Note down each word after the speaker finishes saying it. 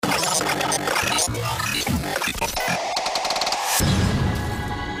Indiana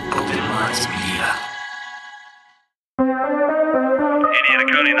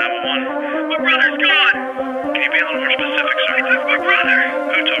County 911. My brother's gone. Can you be a little more specific, sir? He took my brother.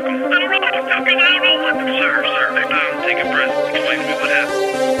 Who took him? I don't know who took him. I don't know. Sir, take a breath. Explain to me what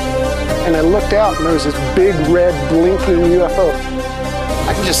happened. And I looked out and there was this big red blinking UFO.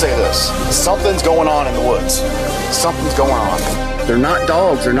 I can just say this. Something's going on in the woods. Something's going on. They're not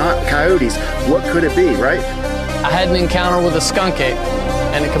dogs. They're not coyotes. What could it be, right? I had an encounter with a skunk ape,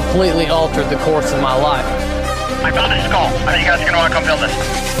 and it completely altered the course of my life. I found his skull. I think you guys are going to want to come build this.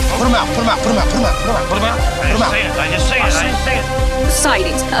 Put him out. I just say it.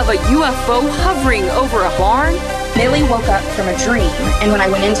 Sightings of a UFO hovering over a barn. Millie woke up from a dream, and when I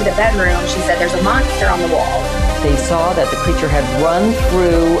went into the bedroom, she said there's a monster on the wall. They saw that the creature had run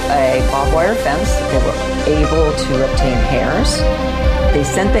through a barbed wire fence. They were able to obtain hairs. They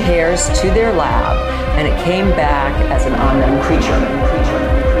sent the hairs to their lab, and it came back as an unknown creature.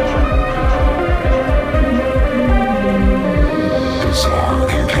 Bizarre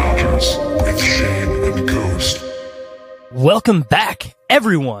Encounters with Shane and Ghost. Welcome back,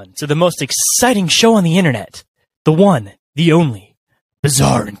 everyone, to the most exciting show on the internet. The one, the only,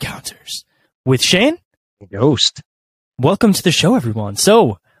 Bizarre Encounters with Shane. Ghost. Welcome to the show, everyone.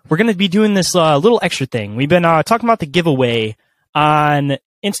 So, we're going to be doing this little extra thing. We've been talking about the giveaway on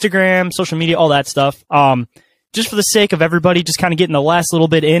Instagram, social media, all that stuff. Just for the sake of everybody just kind of getting the last little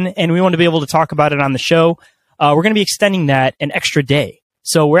bit in, and we want to be able to talk about it on the show. We're going to be extending that an extra day.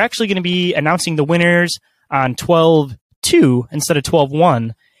 So, we're actually going to be announcing the winners on 12/2 instead of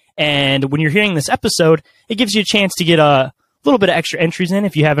 12/1. And when you're hearing this episode, it gives you a chance to get a little bit of extra entries in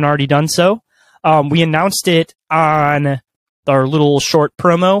if you haven't already done so. We announced it on our little short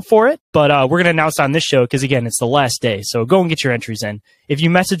promo for it, but we're going to announce on this show because, again, it's the last day. So go and get your entries in. If you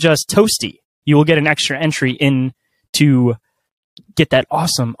message us Toasty, you will get an extra entry in to get that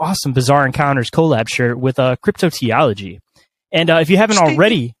awesome Bizarre Encounters collab shirt with Cryptoteology. And if you haven't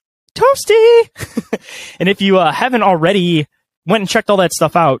already... Toasty! And if you haven't already went and checked all that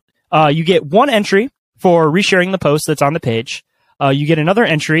stuff out, you get one entry for resharing the post that's on the page. You get another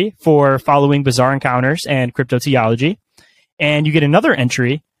entry for following Bizarre Encounters and Cryptoteology. And you get another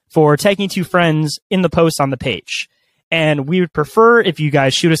entry for tagging two friends in the post on the page. And we would prefer if you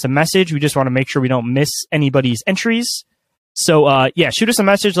guys shoot us a message. We just want to make sure we don't miss anybody's entries. So, shoot us a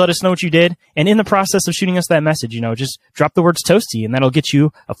message. Let us know what you did. And in the process of shooting us that message, just drop the words Toasty, and that'll get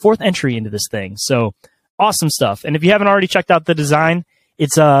you a fourth entry into this thing. So, awesome stuff. And if you haven't already checked out the design,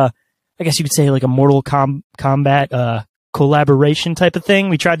 it's, I guess you could say like a Mortal Kombat, collaboration type of thing.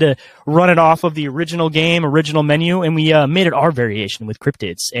 We tried to run it off of the original game, original menu, and we made it our variation with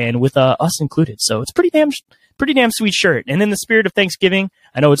cryptids and with us included. So it's pretty damn sweet shirt. And in the spirit of Thanksgiving,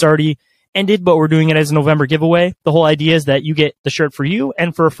 I know it's already ended, but we're doing it as a November giveaway. The whole idea is that you get the shirt for you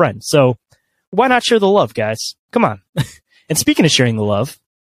and for a friend. So why not share the love, guys? Come on. And speaking of sharing the love,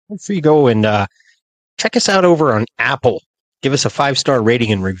 before you go and check us out over on Apple. Give us a 5-star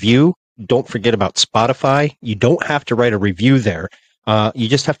rating and review. Don't forget about Spotify. You don't have to write a review there. You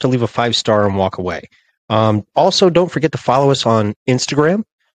just have to leave a 5-star and walk away. Also, don't forget to follow us on Instagram.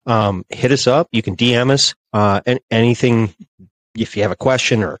 Hit us up. You can DM us anything. If you have a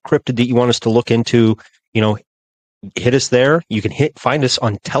question or a cryptid that you want us to look into, hit us there. You can find us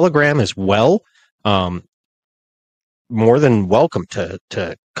on Telegram as well. More than welcome to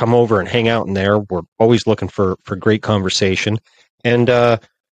come over and hang out in there. We're always looking for great conversation. And I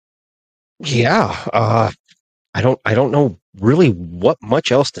don't know really what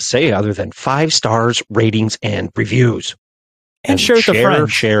much else to say other than 5 stars, ratings, and reviews. And share with a friend.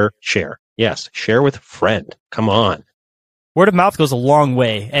 Share. Yes, share with a friend. Come on. Word of mouth goes a long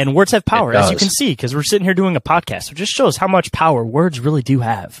way, and words have power, as you can see, because we're sitting here doing a podcast. So it just shows how much power words really do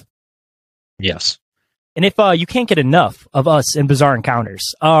have. Yes. And if you can't get enough of us in Bizarre Encounters,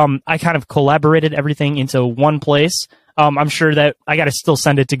 I kind of collaborated everything into one place. I'm sure that I got to still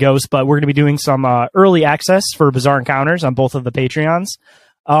send it to Ghost, but we're going to be doing some early access for Bizarre Encounters on both of the Patreons.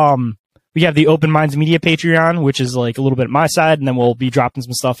 We have the Open Minds Media Patreon, which is like a little bit my side, and then we'll be dropping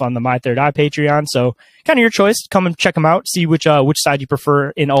some stuff on the My Third Eye Patreon. So kind of your choice. Come and check them out, see which side you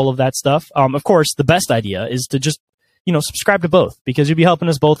prefer in all of that stuff. Of course, the best idea is to just, subscribe to both, because you'll be helping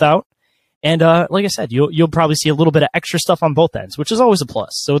us both out. And like I said, you'll probably see a little bit of extra stuff on both ends, which is always a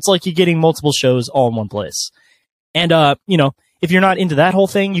plus. So it's like you're getting multiple shows all in one place. And, if you're not into that whole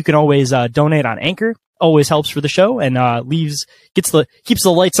thing, you can always donate on Anchor. Always helps for the show, and keeps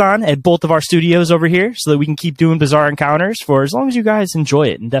the lights on at both of our studios over here so that we can keep doing Bizarre Encounters for as long as you guys enjoy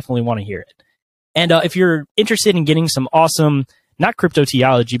it and definitely want to hear it. And if you're interested in getting some awesome not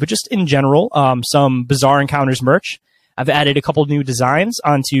cryptoteology, but just in general, some Bizarre Encounters merch. I've added a couple new designs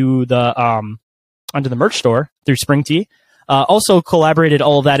onto the merch store through Spring Tea. Also collaborated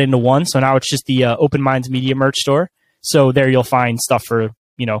all of that into one, so now it's just the Open Minds Media merch store. So there you'll find stuff for,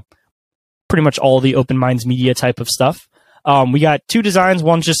 pretty much all the Open Minds Media type of stuff. We got two designs.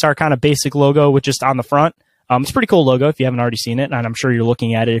 One's just our kind of basic logo with just on the front. It's a pretty cool logo if you haven't already seen it, and I'm sure you're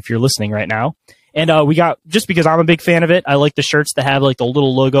looking at it if you're listening right now. And we got, just because I'm a big fan of it, I like the shirts that have like the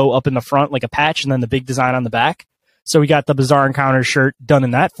little logo up in the front, like a patch, and then the big design on the back. So we got the Bizarre Encounters shirt done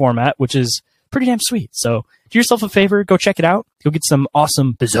in that format, which is pretty damn sweet. So do yourself a favor, go check it out. Go get some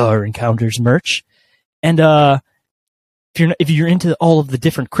awesome Bizarre Encounters merch. And if you're into all of the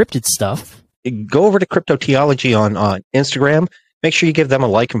different cryptid stuff, go over to Cryptoteology on Instagram. Make sure you give them a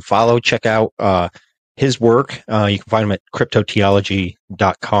like and follow. Check out his work. You can find him at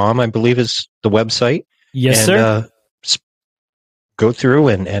cryptoteology.com, I believe is the website. Yes, sir. Go through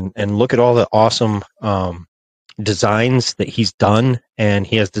and look at all the awesome designs that he's done. And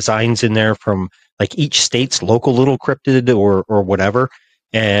he has designs in there from like each state's local little cryptid or whatever.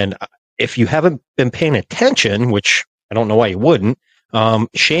 And if you haven't been paying attention, which I don't know why you wouldn't,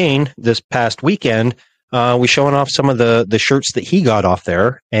 Shane, this past weekend, was showing off some of the shirts that he got off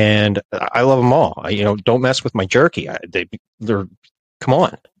there, and I love them all. Don't mess with my jerky. They're come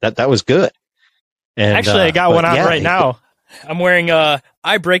on, that was good. And actually, I got one on right now. I'm wearing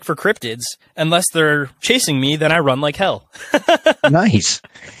I break for cryptids. Unless they're chasing me, then I run like hell. Nice.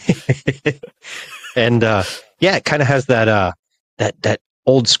 And it kind of has that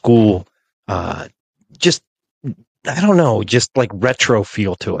old school, just I don't know, just like retro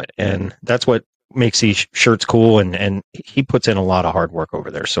feel to it, and that's what makes these shirts cool. And he puts in a lot of hard work over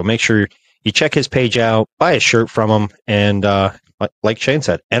there. So make sure you check his page out, buy a shirt from him, and like Shane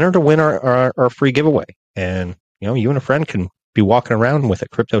said, enter to win our free giveaway. And you and a friend can be walking around with a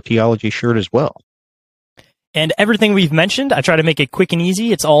Cryptoteology shirt as well. And everything we've mentioned, I try to make it quick and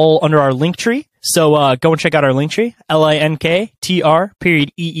easy. It's all under our link tree. So go and check out our link tree,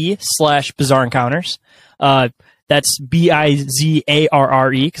 linktr.ee/Bizarre Encounters. That's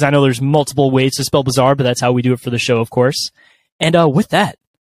BIZARRE, because I know there's multiple ways to spell bizarre, but that's how we do it for the show, of course. And with that,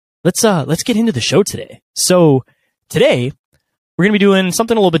 let's get into the show today. So today we're gonna be doing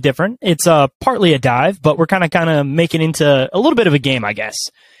something a little bit different. It's partly a dive, but we're kind of making into a little bit of a game, I guess.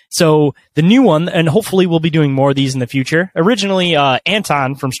 So the new one, and hopefully we'll be doing more of these in the future. Originally,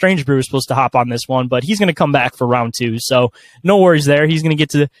 Anton from Strange Brew was supposed to hop on this one, but he's gonna come back for round 2, so no worries there. He's gonna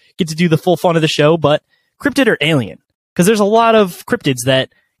get to do the full fun of the show, but cryptid or alien, because there's a lot of cryptids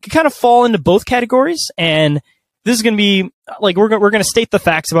that can kind of fall into both categories, and this is going to be like we're going to state the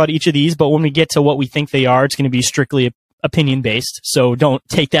facts about each of these, but when we get to what we think they are, it's going to be strictly opinion based, so don't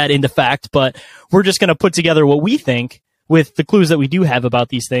take that into fact, but we're just going to put together what we think with the clues that we do have about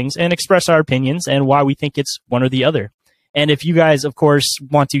these things and express our opinions and why we think it's one or the other. And if you guys, of course,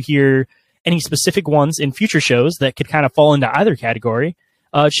 want to hear any specific ones in future shows that could kind of fall into either category,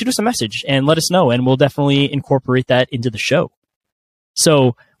 shoot us a message and let us know, and we'll definitely incorporate that into the show.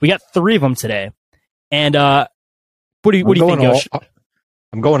 So we got 3 of them today, and what do you think, Yosh?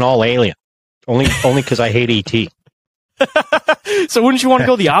 I'm going all alien, only because I hate ET. So wouldn't you want to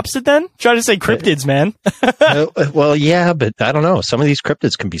go the opposite then? Try to say cryptids, man. Well, yeah, but I don't know. Some of these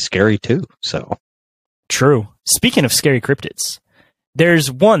cryptids can be scary too. So true. Speaking of scary cryptids, there's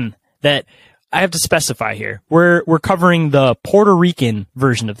one that I have to specify here. We're covering the Puerto Rican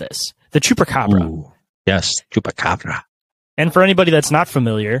version of this, the Chupacabra. Ooh, yes, Chupacabra. And for anybody that's not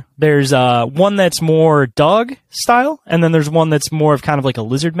familiar, there's one that's more dog style, and then there's one that's more of kind of like a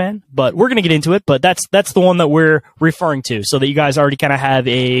lizard man. But we're gonna get into it. But that's the one that we're referring to, so that you guys already kind of have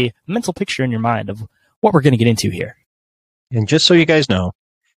a mental picture in your mind of what we're gonna get into here. And just so you guys know,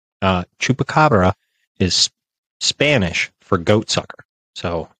 Chupacabra is Spanish for goat sucker.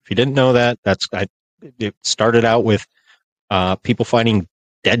 So if you didn't know that, it started out with people finding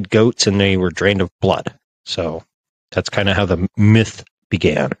dead goats and they were drained of blood. So that's kind of how the myth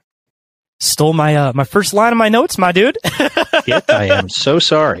began. Stole my my first line of my notes, my dude. Yep, I am so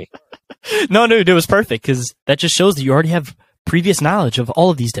sorry. No, dude, it was perfect, because that just shows that you already have previous knowledge of all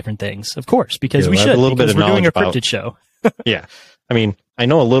of these different things. Of course, because we should. We're doing a cryptid show. Yeah, I mean, I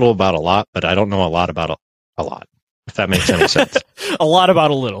know a little about a lot, but I don't know a lot about a lot. If that makes any sense. A lot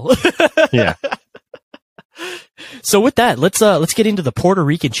about a little. Yeah. So with that, let's get into the Puerto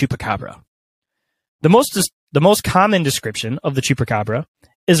Rican Chupacabra. The most common description of the Chupacabra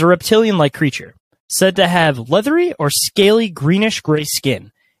is a reptilian-like creature, said to have leathery or scaly greenish-gray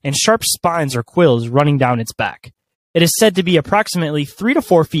skin and sharp spines or quills running down its back. It is said to be approximately 3 to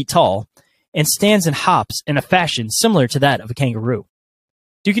 4 feet tall and stands and hops in a fashion similar to that of a kangaroo.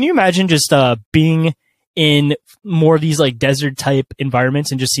 Dude, can you imagine just being in more of these like desert type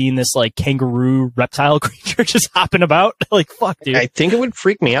environments and just seeing this like kangaroo reptile creature just hopping about? Like, fuck, dude. I think it would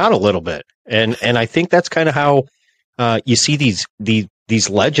freak me out a little bit. And I think that's kind of how you see these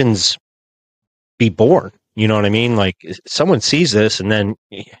legends be born. You know what I mean? Like, someone sees this, and then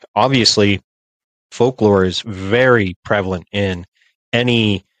obviously folklore is very prevalent in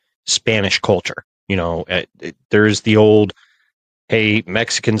any Spanish culture. You know, there's the old, hey,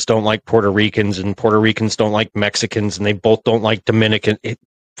 Mexicans don't like Puerto Ricans, and Puerto Ricans don't like Mexicans, and they both don't like Dominican.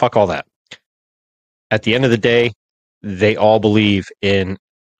 Fuck all that. At the end of the day, they all believe in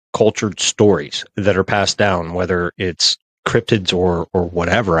cultured stories that are passed down, whether it's cryptids or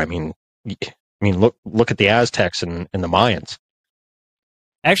whatever. I mean, look at the Aztecs and the Mayans.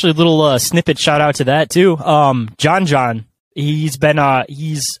 Actually, a little snippet shout out to that too. John, he's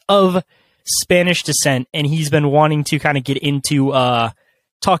of Spanish descent, and he's been wanting to kind of get into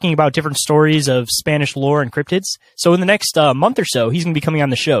talking about different stories of Spanish lore and cryptids. So in the next month or so, he's going to be coming on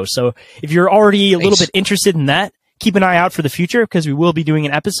the show. So if you're already a little bit interested in that, keep an eye out for the future, because we will be doing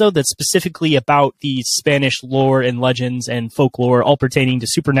an episode that's specifically about the Spanish lore and legends and folklore, all pertaining to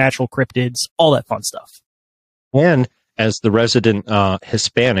supernatural cryptids, all that fun stuff. And as the resident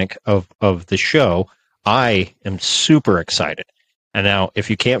Hispanic of the show, I am super excited. And now, if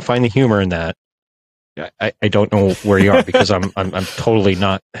you can't find the humor in that, I don't know where you are, because I'm totally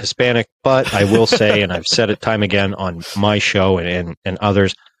not Hispanic. But I will say, and I've said it time again on my show and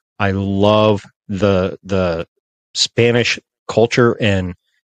others, I love the Spanish culture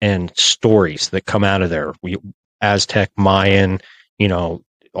and stories that come out of there. Aztec, Mayan, you know,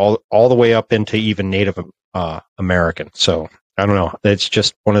 all the way up into even Native American. So I don't know. It's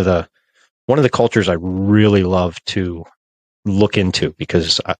just one of the cultures I really love to look into,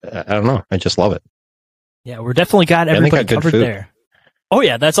 because I don't know. I just love it. Yeah, we're definitely got everybody covered there. Oh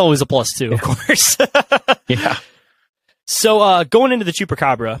yeah, that's always a plus too, of course. Yeah. So going into the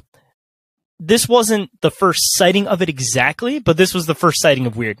Chupacabra, this wasn't the first sighting of it exactly, but this was the first sighting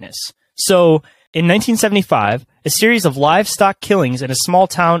of weirdness. So in 1975, a series of livestock killings in a small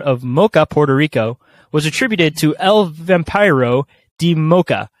town of Mocha, Puerto Rico, was attributed to El Vampiro de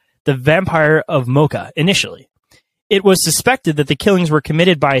Mocha, the vampire of Mocha, initially. It was suspected that the killings were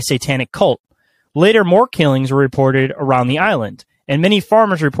committed by a satanic cult. Later, more killings were reported around the island, and many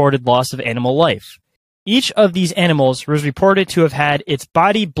farmers reported loss of animal life. Each of these animals was reported to have had its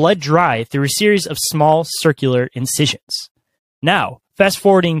body bled dry through a series of small circular incisions. Now, fast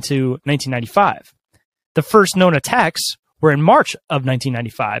forwarding to 1995. The first known attacks were in March of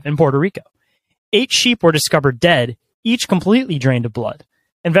 1995 in Puerto Rico. 8 sheep were discovered dead, each completely drained of blood.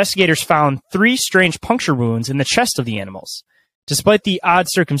 Investigators found 3 strange puncture wounds in the chest of the animals. Despite the odd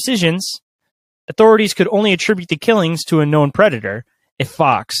circumcisions, authorities could only attribute the killings to a known predator, a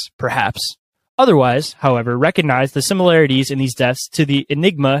fox, perhaps. Otherwise, however, recognized the similarities in these deaths to the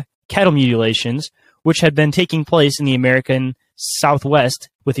Enigma cattle mutilations, which had been taking place in the American Southwest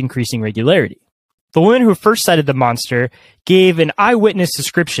with increasing regularity. The woman who first sighted the monster gave an eyewitness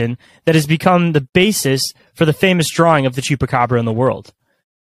description that has become the basis for the famous drawing of the Chupacabra in the world.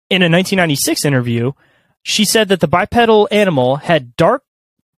 In a 1996 interview, she said that the bipedal animal had dark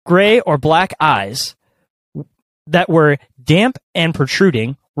gray or black eyes that were damp and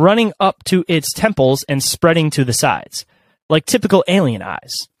protruding, running up to its temples and spreading to the sides, like typical alien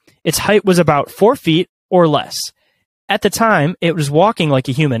eyes. Its height was about 4 feet or less. At the time, it was walking like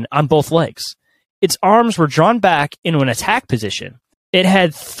a human on both legs. Its arms were drawn back into an attack position. It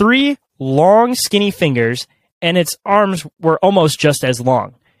had 3 long, skinny fingers, and its arms were almost just as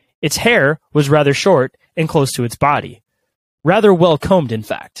long. Its hair was rather short and close to its body. Rather well combed, in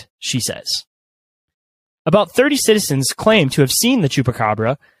fact, she says. About 30 citizens claimed to have seen the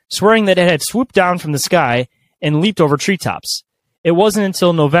Chupacabra, swearing that it had swooped down from the sky and leaped over treetops. It wasn't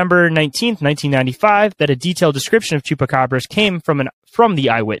until November 19, 1995, that a detailed description of Chupacabras came from the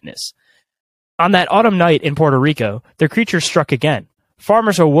eyewitness. On that autumn night in Puerto Rico, the creature struck again.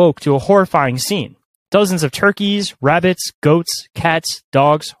 Farmers awoke to a horrifying scene. Dozens of turkeys, rabbits, goats, cats,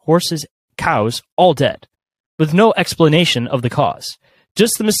 dogs, horses, cows, all dead, with no explanation of the cause.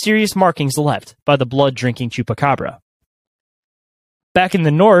 Just the mysterious markings left by the blood-drinking Chupacabra. Back in the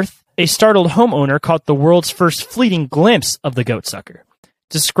north, a startled homeowner caught the world's first fleeting glimpse of the goatsucker.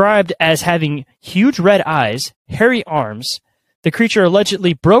 Described as having huge red eyes, hairy arms, the creature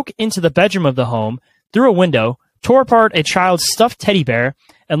allegedly broke into the bedroom of the home, through a window, tore apart a child's stuffed teddy bear,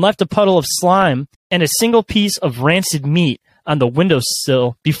 and left a puddle of slime and a single piece of rancid meat on the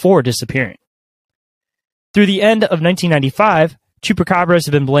windowsill before disappearing. Through the end of 1995, chupacabras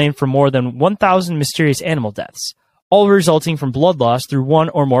have been blamed for more than 1,000 mysterious animal deaths, all resulting from blood loss through one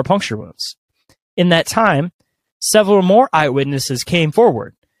or more puncture wounds. In that time, several more eyewitnesses came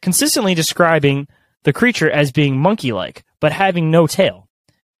forward, consistently describing the creature as being monkey-like, but having no tail.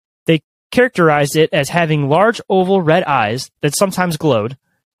 They characterized it as having large oval red eyes that sometimes glowed,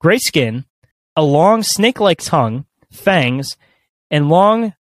 gray skin, a long snake-like tongue, fangs, and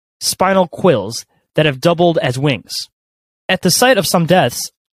long spinal quills that have doubled as wings. At the site of some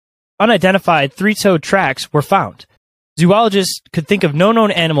deaths, unidentified three-toed tracks were found. Zoologists could think of no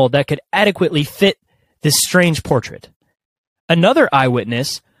known animal that could adequately fit this strange portrait. Another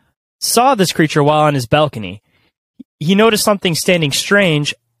eyewitness saw this creature while on his balcony. He noticed something standing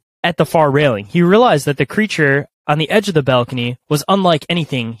strange at the far railing. He realized that the creature on the edge of the balcony was unlike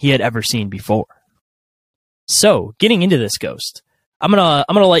anything he had ever seen before. So, getting into this ghost, I'm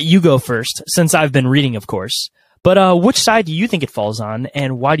gonna let you go first, since I've been reading, of course. But which side do you think it falls on,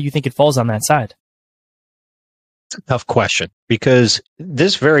 and why do you think it falls on that side? It's a tough question, because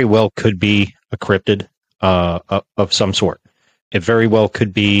this very well could be a cryptid of some sort. It very well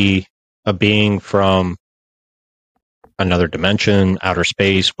could be a being from another dimension, outer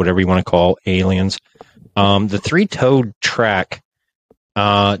space, whatever you want to call aliens. The three-toed track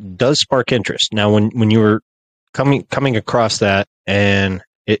does spark interest. Now, when you were coming across that, and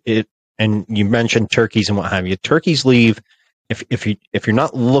and you mentioned turkeys and what have you, turkeys leave, if you're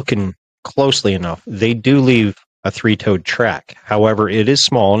not looking closely enough, they do leave a three-toed track. However, it is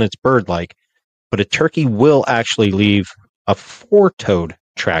small and it's bird-like, but a turkey will actually leave a four-toed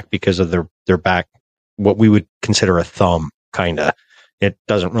track because of their back, what we would consider a thumb, kind of. It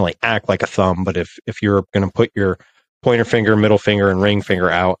doesn't really act like a thumb, but if you're going to put your pointer finger, middle finger, and ring finger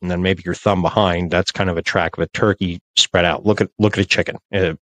out, and then maybe your thumb behind, that's kind of a track of a turkey spread out. Look at a chicken.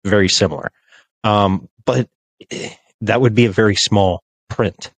 Very similar. But that would be a very small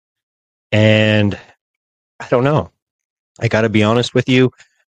print. And I don't know. I got to be honest with you.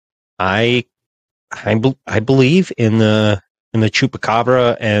 I believe in the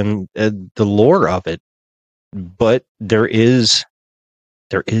chupacabra and the lore of it, but there is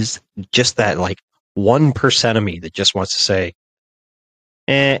just that like 1% of me that just wants to say,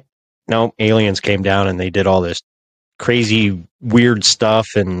 no, aliens came down and they did all this crazy weird stuff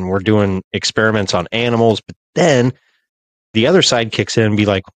and we're doing experiments on animals. But then the other side kicks in and be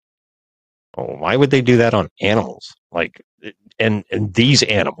like, oh, why would they do that on animals? Like, and these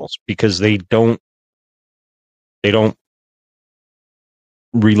animals, because they don't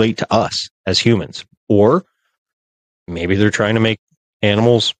relate to us as humans. Or maybe they're trying to make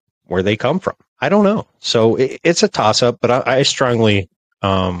animals where they come from. I don't know. So it's a toss-up, but I strongly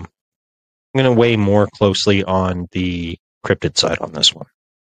I'm going to weigh more closely on the cryptid side on this one.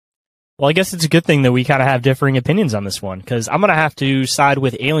 Well, I guess it's a good thing that we kind of have differing opinions on this one, because I'm going to have to side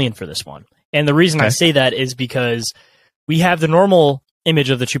with alien for this one. And the reason I say that is because we have the normal image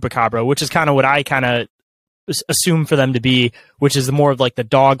of the chupacabra, which is kind of what I kind of assume for them to be, which is more of like the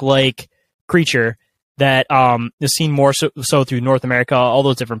dog-like creature that is seen more so through North America, all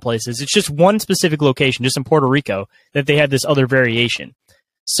those different places. It's just one specific location, just in Puerto Rico, that they have this other variation.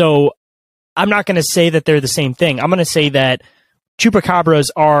 So I'm not going to say that they're the same thing. I'm going to say that chupacabras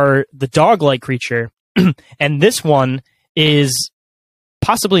are the dog-like creature, and this one is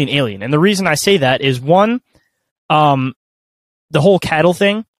possibly an alien. And the reason I say that is, one, the whole cattle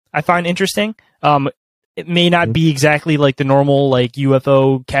thing I find interesting. It may not be exactly like the normal like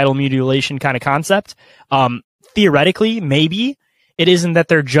UFO cattle mutilation kind of concept. Theoretically, maybe it isn't that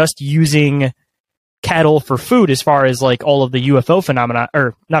they're just using cattle for food as far as like all of the UFO phenomena,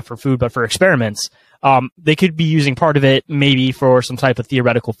 or not for food, but for experiments. They could be using part of it maybe for some type of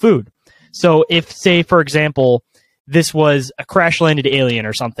theoretical food. So if, say, for example, this was a crash-landed alien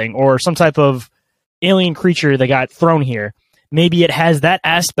or something, or some type of alien creature that got thrown here, maybe it has that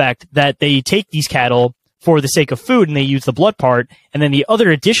aspect that they take these cattle for the sake of food and they use the blood part, and then the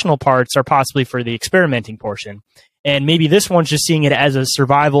other additional parts are possibly for the experimenting portion. And maybe this one's just seeing it as a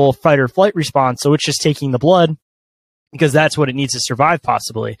survival fight or flight response, so it's just taking the blood because that's what it needs to survive,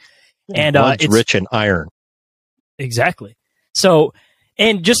 possibly. And it's rich in iron. Exactly. So,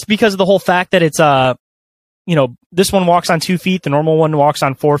 and just because of the whole fact that it's this one walks on 2 feet, the normal one walks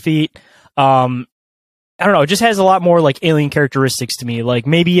on 4 feet. I don't know. It just has a lot more like alien characteristics to me. Like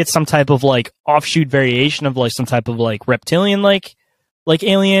maybe it's some type of like offshoot variation of like some type of like reptilian like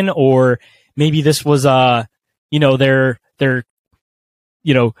alien, or maybe this was their or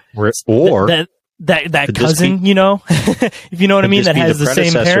that cousin, if you know what I mean, that has the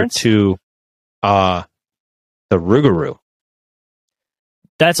same parents to the Rougarou.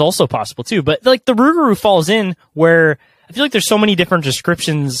 That's also possible too. But like the Rougarou falls in where I feel like there's so many different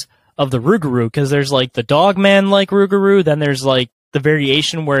descriptions of the Rougarou, because there's like the dog man like Rougarou, then there's like the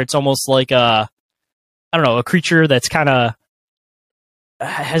variation where it's almost like a creature that's kind of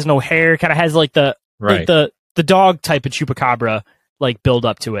has no hair, kind of has like the dog type of Chupacabra like build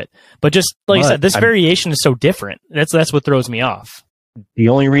up to it. But just like I said, this variation is so different. That's what throws me off. The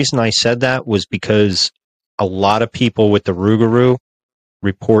only reason I said that was because a lot of people with the Rougarou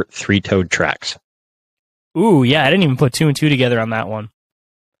report three-toed tracks. Ooh, yeah, I didn't even put 2 and 2 together on that one.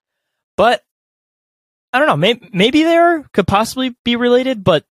 But I don't know, maybe they could possibly be related,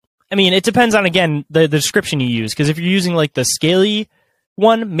 but I mean, it depends on, again, the description you use, because if you're using like the scaly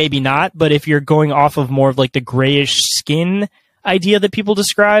one, maybe not, but if you're going off of more of like the grayish skin idea that people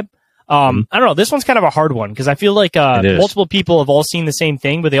describe, I don't know, this one's kind of a hard one, because I feel like multiple people have all seen the same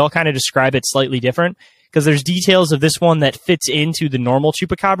thing, but they all kind of describe it slightly different, because there's details of this one that fits into the normal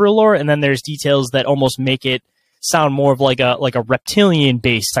Chupacabra lore, and then there's details that almost make it sound more of like a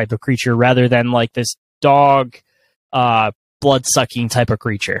reptilian-based type of creature rather than like this dog, blood-sucking type of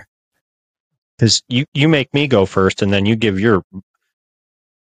creature. Because you make me go first, and then you give your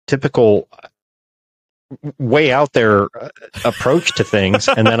typical way out there approach to things,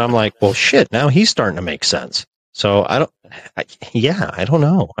 and then I'm like, well, shit, now he's starting to make sense. So I don't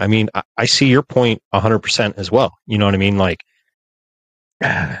know. I mean, I see your point 100% as well. You know what I mean? Like,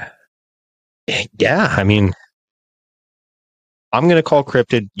 yeah, I mean, I'm going to call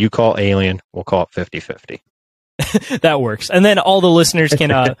cryptid, you call alien, we'll call it 50-50. That works. And then all the listeners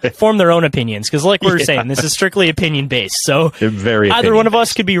can form their own opinions, because like we were saying, this is strictly opinion-based. So either one of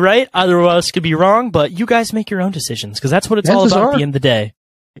us could be right, either of us could be wrong, but you guys make your own decisions, because that's what it's all about at the end of the day.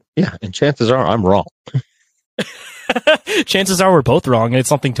 Yeah, and chances are I'm wrong. Chances are we're both wrong, and it's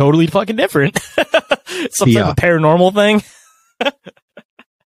something totally fucking different. It's some type of paranormal thing.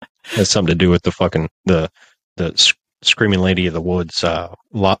 Has something to do with the fucking the screaming lady of the woods,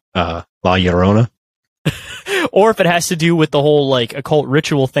 La Llorona. Or if it has to do with the whole like occult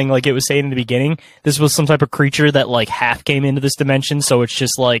ritual thing, like it was saying in the beginning, this was some type of creature that like half came into this dimension, so it's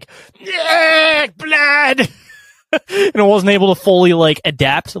just like blood, and it wasn't able to fully like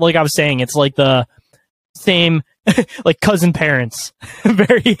adapt. Like I was saying, it's like the same like cousin parents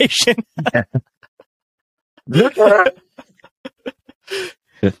variation. I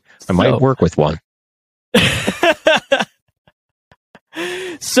might work with one.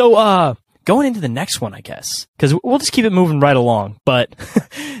 So, going into the next one, I guess, because we'll just keep it moving right along. But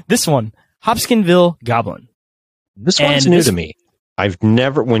this one, Hopkinsville Goblin. This one's new to me. I've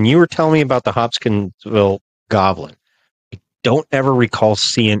never, when you were telling me about the Hopkinsville Goblin, I don't ever recall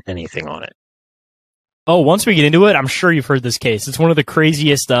seeing anything on it. Oh, once we get into it, I'm sure you've heard this case. It's one of the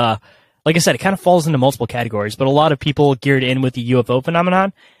craziest, like I said, it kind of falls into multiple categories, but a lot of people geared in with the UFO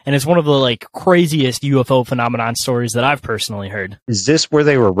phenomenon, and it's one of the like craziest UFO phenomenon stories that I've personally heard. Is this where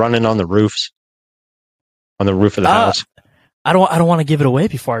they were running on the roofs? On the roof of the house? I don't want to give it away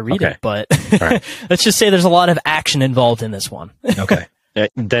before I read it, but right. Let's just say there's a lot of action involved in this one. Okay.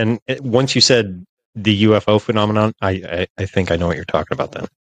 Then once you said the UFO phenomenon, I think I know what you're talking about then.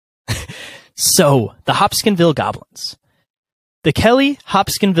 So, the Hopkinsville Goblins. The Kelly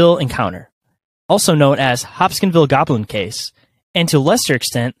Hopkinsville Encounter, also known as Hopkinsville Goblin Case, and to a lesser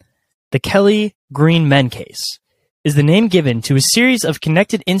extent, the Kelly Green Men Case, is the name given to a series of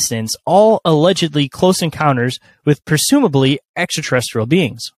connected incidents, all allegedly close encounters with presumably extraterrestrial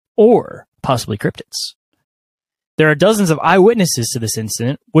beings, or possibly cryptids. There are dozens of eyewitnesses to this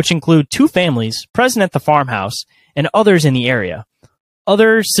incident, which include 2 families present at the farmhouse and others in the area.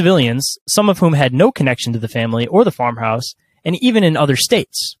 Other civilians, some of whom had no connection to the family or the farmhouse, and even in other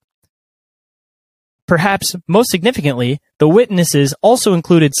states. Perhaps most significantly, the witnesses also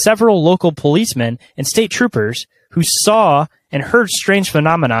included several local policemen and state troopers who saw and heard strange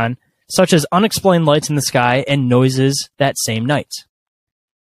phenomenon such as unexplained lights in the sky and noises that same night.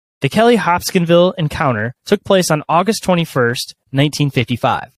 The Kelly Hopkinsville encounter took place on August 21st,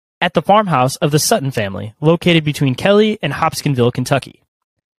 1955, at the farmhouse of the Sutton family, located between Kelly and Hopkinsville, Kentucky.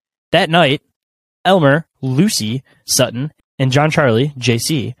 That night, Elmer, Lucy Sutton, and John Charlie,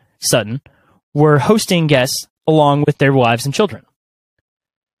 J.C. Sutton, were hosting guests along with their wives and children.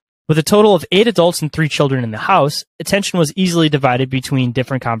 With a total of 8 adults and 3 children in the house, attention was easily divided between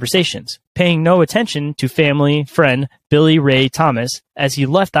different conversations, paying no attention to family friend Billy Ray Thomas as he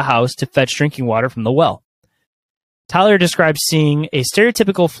left the house to fetch drinking water from the well. Tyler described seeing a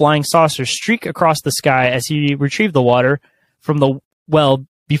stereotypical flying saucer streak across the sky as he retrieved the water from the well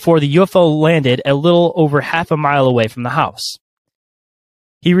before the UFO landed a little over half a mile away from the house.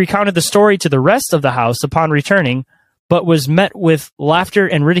 He recounted the story to the rest of the house upon returning, but was met with laughter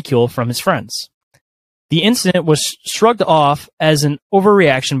and ridicule from his friends. The incident was shrugged off as an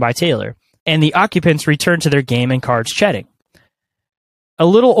overreaction by Taylor, and the occupants returned to their game and cards chatting. A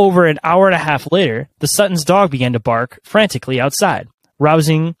little over an hour and a half later, the Suttons' dog began to bark frantically outside,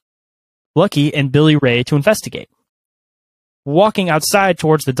 rousing Lucky and Billy Ray to investigate. Walking outside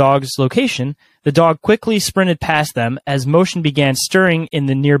towards the dog's location, the dog quickly sprinted past them as motion began stirring in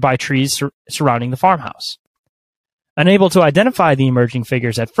the nearby trees surrounding the farmhouse. Unable to identify the emerging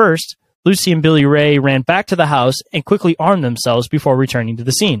figures at first, Lucy and Billy Ray ran back to the house and quickly armed themselves before returning to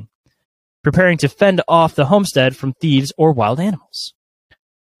the scene, preparing to fend off the homestead from thieves or wild animals.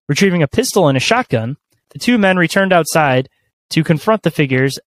 Retrieving a pistol and a shotgun, the two men returned outside to confront the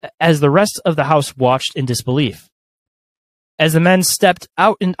figures as the rest of the house watched in disbelief. As the men stepped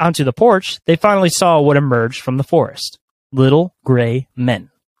out onto the porch, they finally saw what emerged from the forest. Little gray men.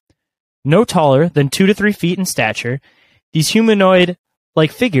 No taller than 2 to 3 feet in stature, these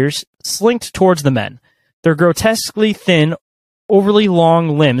humanoid-like figures slinked towards the men, their grotesquely thin, overly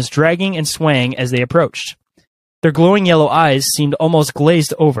long limbs dragging and swaying as they approached. Their glowing yellow eyes seemed almost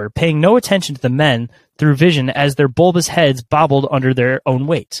glazed over, paying no attention to the men through vision as their bulbous heads bobbled under their own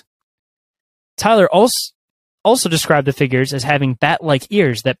weight. Tyler also described the figures as having bat-like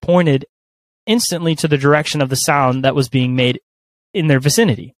ears that pointed instantly to the direction of the sound that was being made in their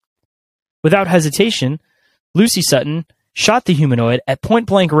vicinity. Without hesitation, Lucy Sutton shot the humanoid at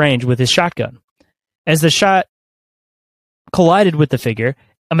point-blank range with his shotgun. As the shot collided with the figure,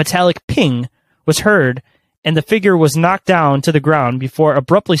 a metallic ping was heard, and the figure was knocked down to the ground before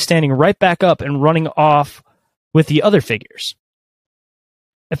abruptly standing right back up and running off with the other figures.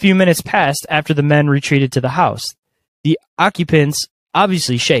 A few minutes passed after the men retreated to the house, the occupants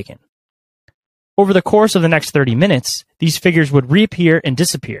obviously shaken. Over the course of the next 30 minutes, these figures would reappear and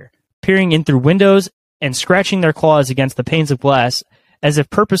disappear, peering in through windows and scratching their claws against the panes of glass as if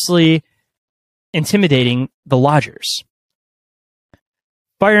purposely intimidating the lodgers.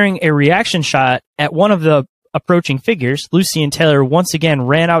 Firing a reaction shot at one of the approaching figures, Lucy and Taylor once again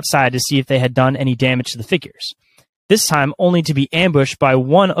ran outside to see if they had done any damage to the figures, this time only to be ambushed by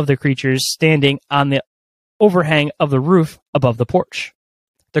one of the creatures standing on the overhang of the roof above the porch.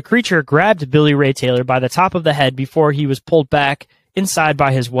 The creature grabbed Billy Ray Taylor by the top of the head before he was pulled back inside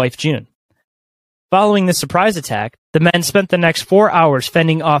by his wife, June. Following the surprise attack, the men spent the next 4 hours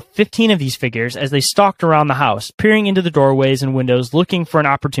fending off 15 of these figures as they stalked around the house, peering into the doorways and windows looking for an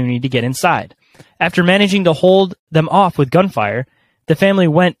opportunity to get inside. After managing to hold them off with gunfire, the family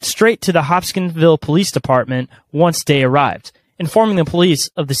went straight to the Hopkinsville Police Department once day arrived, informing the police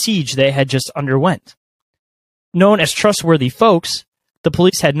of the siege they had just underwent. Known as trustworthy folks, the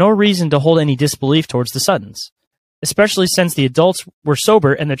police had no reason to hold any disbelief towards the Suttons, especially since the adults were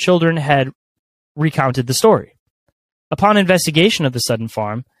sober and the children had recounted the story. Upon investigation of the Sutton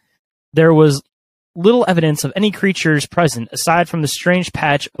farm, there was little evidence of any creatures present aside from the strange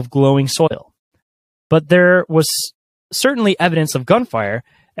patch of glowing soil. But there was certainly evidence of gunfire,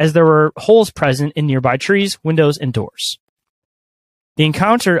 as there were holes present in nearby trees, windows, and doors. The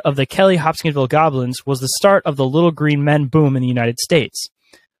encounter of the Kelly Hopkinsville Goblins was the start of the Little Green Men boom in the United States,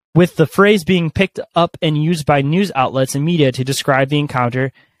 with the phrase being picked up and used by news outlets and media to describe the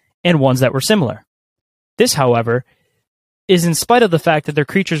encounter and ones that were similar. This, however, is in spite of the fact that their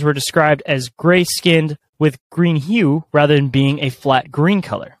creatures were described as gray-skinned with green hue rather than being a flat green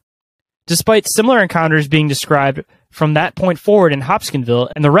color. Despite similar encounters being described from that point forward in Hopkinsville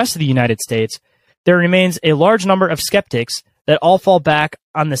and the rest of the United States, there remains a large number of skeptics that all fall back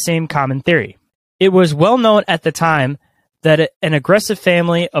on the same common theory. It was well known at the time that an aggressive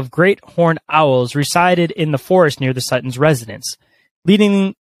family of great horned owls resided in the forest near the Suttons' residence,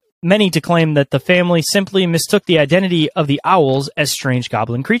 leading many to claim that the family simply mistook the identity of the owls as strange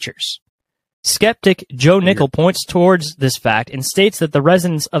goblin creatures. Skeptic Joe Nickel points towards this fact and states that the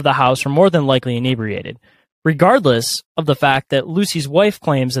residents of the house are more than likely inebriated, regardless of the fact that Lucy's wife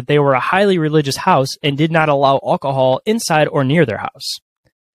claims that they were a highly religious house and did not allow alcohol inside or near their house.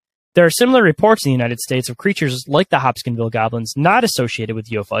 There are similar reports in the United States of creatures like the Hopkinsville Goblins not associated with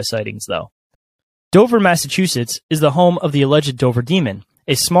UFO sightings, though. Dover, Massachusetts is the home of the alleged Dover Demon,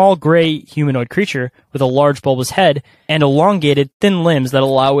 a small gray humanoid creature with a large bulbous head and elongated, thin limbs that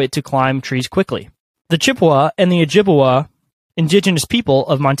allow it to climb trees quickly. The Chippewa and the Ojibwa indigenous people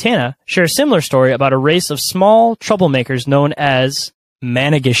of Montana share a similar story about a race of small troublemakers known as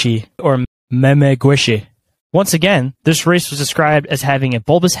Managishi or Memegwishi. Once again, this race was described as having a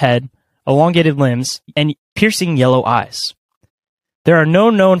bulbous head, elongated limbs, and piercing yellow eyes. There are no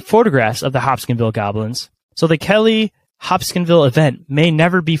known photographs of the Hopkinsville Goblins, so the Kelly Hopkinsville event may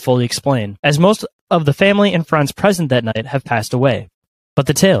never be fully explained, as most of the family and friends present that night have passed away. But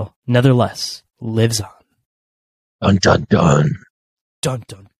the tale, nevertheless, lives on. Dun, dun, dun. Dun,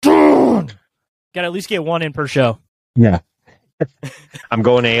 dun, dun. Gotta at least get one in per show. Yeah. I'm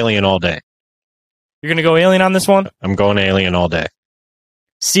going alien all day. You're gonna go alien on this one? I'm going alien all day.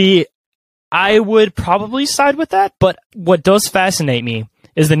 See, I would probably side with that, but what does fascinate me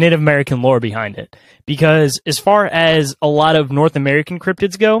is the Native American lore behind it. Because as far as a lot of North American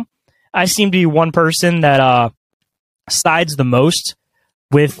cryptids go, I seem to be one person that sides the most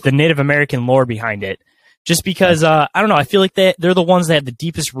with the Native American lore behind it. Just because, I don't know, I feel like they're the ones that have the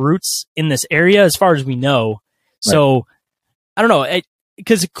deepest roots in this area as far as we know. So, I don't know,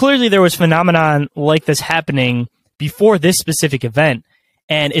 because clearly there was phenomenon like this happening before this specific event,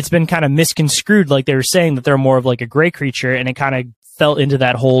 and it's been kind of misconstrued, like they were saying that they're more of like a gray creature, and it kind of fell into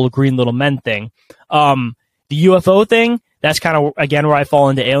that whole green little men thing. The UFO thing, that's kind of, again, where I fall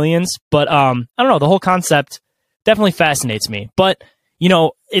into aliens, but I don't know, the whole concept definitely fascinates me. But, you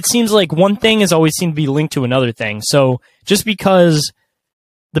know, it seems like one thing has always seemed to be linked to another thing. So just because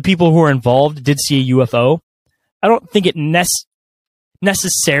the people who are involved did see a UFO, I don't think it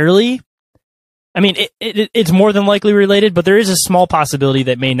necessarily, I mean, it's more than likely related, but there is a small possibility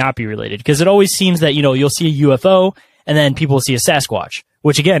that may not be related, because it always seems that, you know, you'll see a UFO and then people will see a Sasquatch,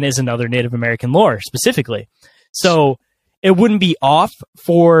 which again is another Native American lore specifically. So it wouldn't be off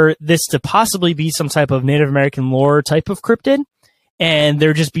for this to possibly be some type of Native American lore type of cryptid, and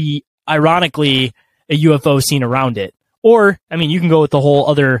there just be, ironically, a UFO seen around it. Or, I mean, you can go with the whole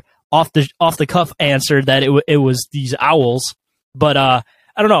other off the cuff answer that it was these owls. But I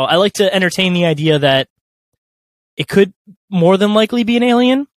don't know. I like to entertain the idea that it could more than likely be an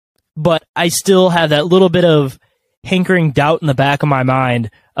alien, but I still have that little bit of hankering doubt in the back of my mind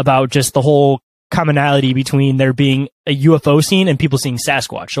about just the whole commonality between there being a UFO scene and people seeing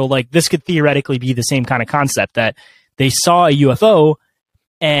Sasquatch. So, like, this could theoretically be the same kind of concept, that they saw a UFO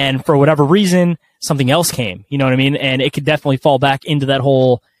and for whatever reason, something else came. You know what I mean? And it could definitely fall back into that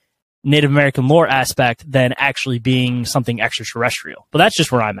whole Native American lore aspect than actually being something extraterrestrial. But that's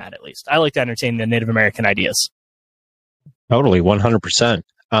just where I'm at least. I like to entertain the Native American ideas. Totally, 100%.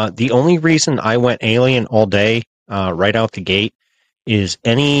 The only reason I went alien all day, right out the gate, is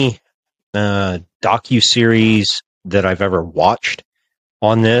any docu-series that I've ever watched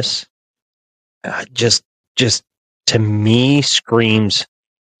on this just to me screams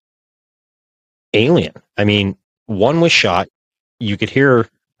alien. I mean, one was shot, you could hear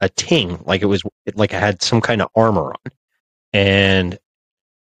a ting, like it had some kind of armor on, and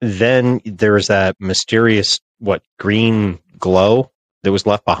then there was that mysterious green glow that was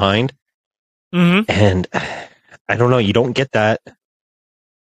left behind. Mm-hmm. And I don't know, you don't get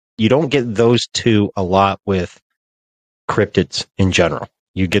those two a lot with cryptids in general.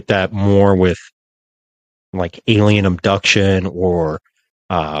 You get that more with like alien abduction or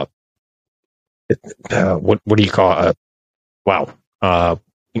what do you call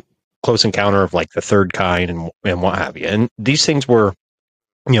close encounter of like the third kind and what have you. And these things were,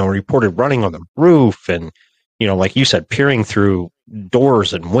 you know, reported running on the roof and, you know, like you said, peering through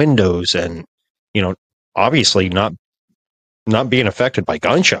doors and windows and, you know, obviously not being affected by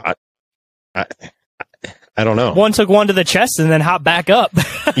gunshot. I don't know. One took one to the chest and then hopped back up.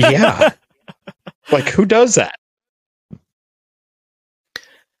 Yeah. Like, who does that?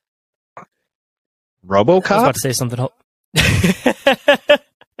 RoboCop? I was about to say something.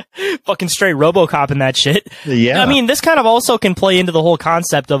 Fucking straight RoboCop in that shit. Yeah. I mean, this kind of also can play into the whole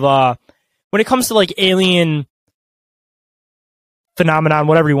concept of when it comes to like alien phenomenon,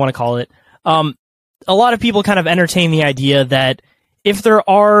 whatever you want to call it. A lot of people kind of entertain the idea that if there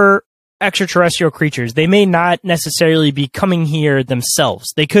are extraterrestrial creatures, they may not necessarily be coming here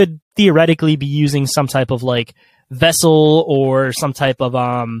themselves. They could theoretically be using some type of like vessel or some type of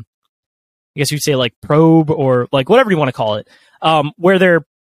I guess you'd say like probe or like whatever you want to call it, where they're,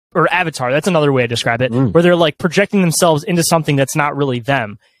 or avatar, that's another way to describe it, where they're like projecting themselves into something that's not really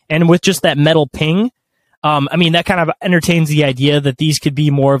them. And with just that metal ping, I mean, that kind of entertains the idea that these could be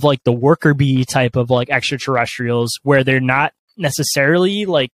more of like the worker bee type of like extraterrestrials, where they're not necessarily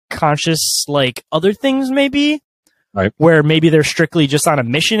like conscious like other things maybe, right? Where maybe they're strictly just on a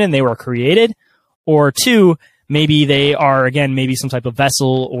mission and they were created, or two, maybe they are, again, maybe some type of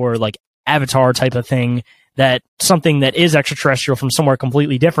vessel or like avatar type of thing that something that is extraterrestrial from somewhere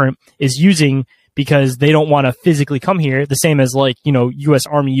completely different is using, because they don't want to physically come here. The same as like, you know, U.S.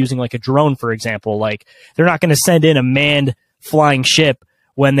 Army using like a drone, for example. Like, they're not going to send in a manned flying ship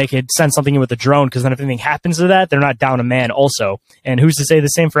when they could send something in with a drone, because then if anything happens to that, they're not down a man also. And who's to say the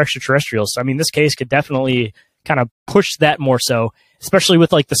same for extraterrestrials? So, I mean, this case could definitely kind of push that more so, especially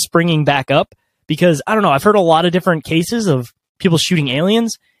with like the springing back up, because I don't know, I've heard a lot of different cases of people shooting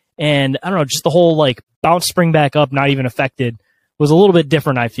aliens, and I don't know, just the whole like bounce spring back up, not even affected, was a little bit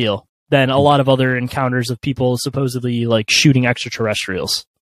different, I feel, than a lot of other encounters of people supposedly like shooting extraterrestrials.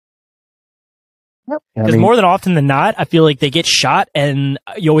 Because more than often than not, I feel like they get shot and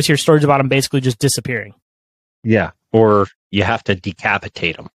you always hear stories about them basically just disappearing. Yeah. Or you have to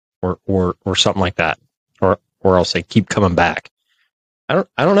decapitate them or something like that. Or else they keep coming back. I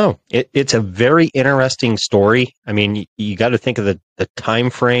don't know. It's a very interesting story. I mean, you got to think of the time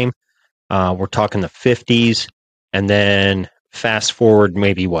frame. We're talking the 50s, and then fast forward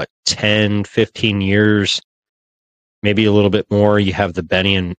maybe 10, 15 years, maybe a little bit more. You have the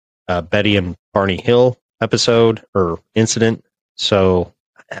Betty and Barney Hill episode or incident. So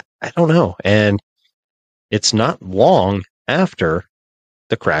I don't know. And it's not long after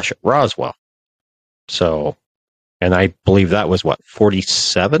the crash at Roswell. So, and I believe that was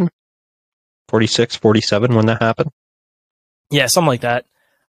 46, 47 when that happened. Yeah, something like that.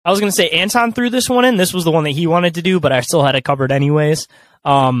 I was going to say Anton threw this one in. This was the one that he wanted to do, but I still had it covered anyways.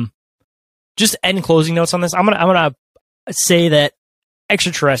 Just end closing notes on this. I'm gonna say that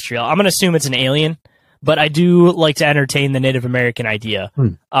extraterrestrial. I'm gonna assume it's an alien, but I do like to entertain the Native American idea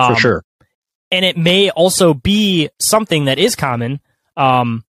for sure. And it may also be something that is common.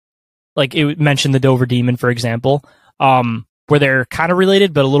 Like it mentioned the Dover Demon, for example, where they're kind of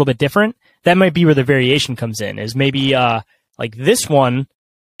related but a little bit different. That might be where the variation comes in. Is maybe like this one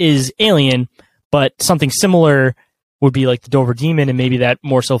is alien, but something similar would be like the Dover Demon, and maybe that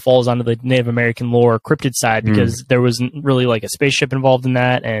more so falls onto the Native American lore cryptid side because there wasn't really like a spaceship involved in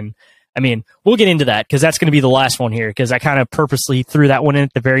that. And I mean, we'll get into that because that's going to be the last one here because I kind of purposely threw that one in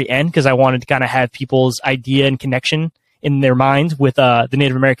at the very end because I wanted to kind of have people's idea and connection in their mind with the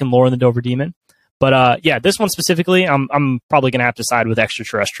Native American lore and the Dover Demon. But yeah, this one specifically, I'm probably going to have to side with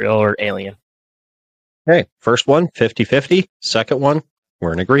extraterrestrial or alien. Hey, first one, 50-50. Second one,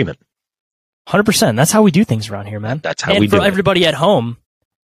 we're in agreement. 100%. That's how we do things around here, man. That's how we do it. And for everybody at home,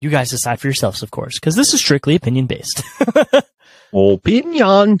 you guys decide for yourselves, of course, because this is strictly opinion-based.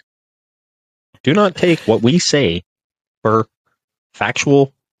 Opinion. Do not take what we say for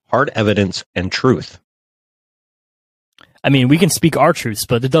factual, hard evidence and truth. I mean, we can speak our truths,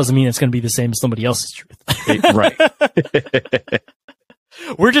 but it doesn't mean it's going to be the same as somebody else's truth. Right.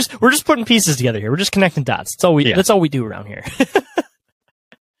 We're just putting pieces together here. We're just connecting dots. That's all we do around here.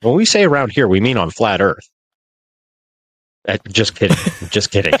 When we say around here, we mean on flat Earth. Just kidding.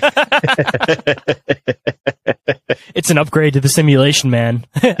 Just kidding. It's an upgrade to the simulation, man.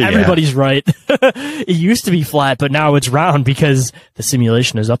 Everybody's right. It used to be flat, but now it's round because the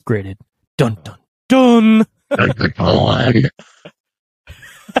simulation is upgraded. Dun, dun, dun.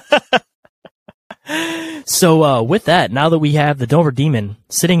 So with that, now that we have the Dover Demon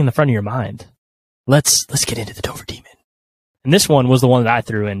sitting in the front of your mind, let's get into the Dover Demon. And this one was the one that I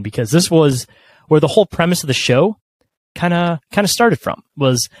threw in because this was where the whole premise of the show kind of started from.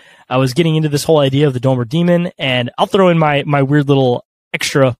 Was I was getting into this whole idea of the Dover Demon, and I'll throw in my weird little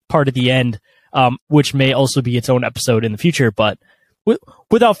extra part at the end, which may also be its own episode in the future. But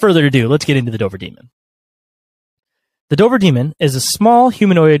without further ado, let's get into the Dover Demon. The Dover Demon is a small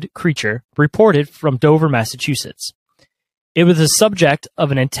humanoid creature reported from Dover, Massachusetts. It was the subject of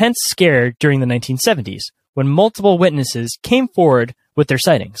an intense scare during the 1970s when multiple witnesses came forward with their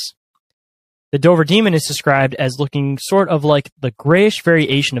sightings. The Dover Demon is described as looking sort of like the grayish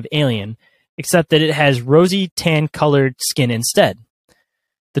variation of alien, except that it has rosy tan-colored skin instead.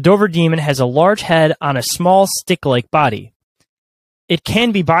 The Dover Demon has a large head on a small stick-like body. It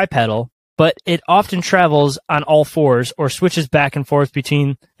can be bipedal, but it often travels on all fours or switches back and forth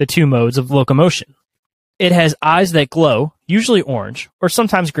between the two modes of locomotion. It has eyes that glow, usually orange, or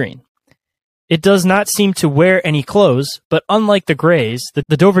sometimes green. It does not seem to wear any clothes, but unlike the Greys,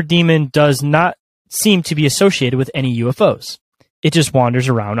 the Dover Demon does not seem to be associated with any UFOs. It just wanders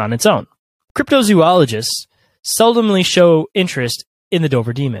around on its own. Cryptozoologists seldomly show interest in the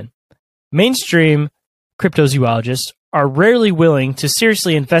Dover Demon. Mainstream cryptozoologists are rarely willing to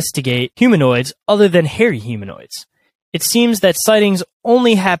seriously investigate humanoids other than hairy humanoids. It seems that sightings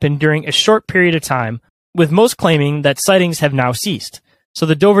only happen during a short period of time, with most claiming that sightings have now ceased, so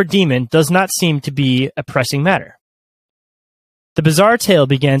the Dover Demon does not seem to be a pressing matter. The bizarre tale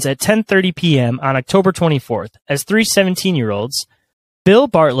begins at 10:30 p.m. on October 24th as three 17-year-olds, Bill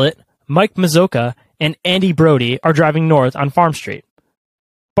Bartlett, Mike Mazoka, and Andy Brody, are driving north on Farm Street.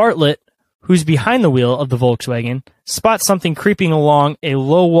 Bartlett, who's behind the wheel of the Volkswagen, spots something creeping along a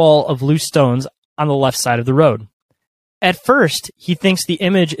low wall of loose stones on the left side of the road. At first, he thinks the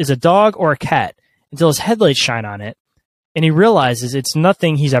image is a dog or a cat until his headlights shine on it, and he realizes it's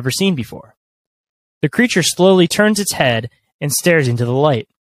nothing he's ever seen before. The creature slowly turns its head and stares into the light.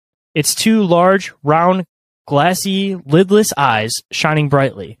 its two large, round, glassy, lidless eyes shining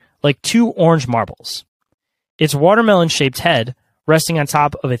brightly, like two orange marbles. Its watermelon-shaped head, resting on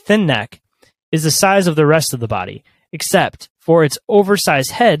top of a thin neck, is the size of the rest of the body, except for its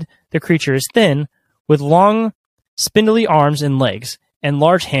oversized head, the creature is thin, with long, spindly arms and legs, and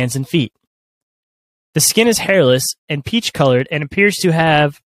large hands and feet. The skin is hairless and peach-colored and appears to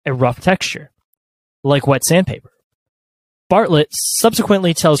have a rough texture, like wet sandpaper. Bartlett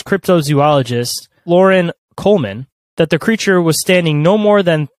subsequently tells cryptozoologist Lauren Coleman that the creature was standing no more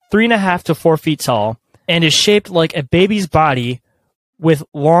than 3.5 to 4 feet tall and is shaped like a baby's body with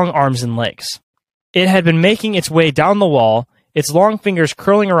long arms and legs. It had been making its way down the wall, its long fingers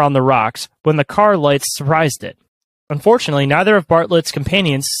curling around the rocks, when the car lights surprised it. Unfortunately, neither of Bartlett's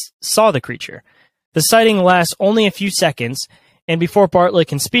companions saw the creature. The sighting lasts only a few seconds, and before Bartlett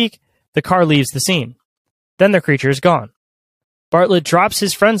can speak, the car leaves the scene. Then the creature is gone. Bartlett drops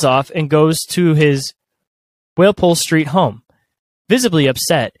his friends off and goes to his Walpole Street home. Visibly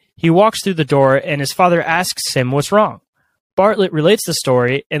upset, he walks through the door and his father asks him what's wrong. Bartlett relates the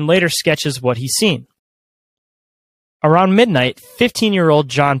story and later sketches what he's seen. Around midnight, 15-year-old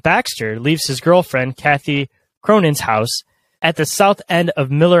John Baxter leaves his girlfriend, Kathy Cronin's house at the south end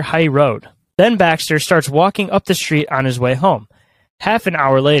of Miller High Road. Then Baxter starts walking up the street on his way home. Half an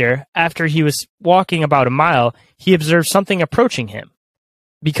hour later, after he was walking about a mile, he observes something approaching him.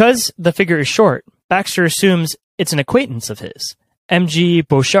 Because the figure is short, Baxter assumes it's an acquaintance of his, M.G.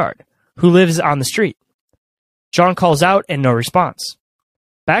 Bouchard, who lives on the street. John calls out and no response.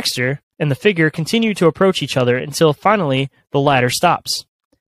 Baxter and the figure continue to approach each other until finally the latter stops.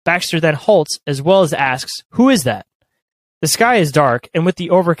 Baxter then halts as well as asks, "Who is that?" The sky is dark, and with the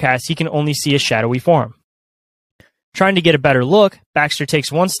overcast he can only see a shadowy form. Trying to get a better look, Baxter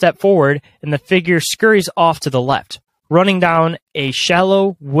takes one step forward and the figure scurries off to the left, running down a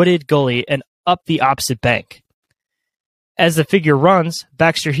shallow, wooded gully and up the opposite bank. As the figure runs,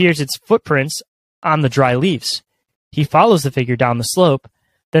 Baxter hears its footprints on the dry leaves. He follows the figure down the slope,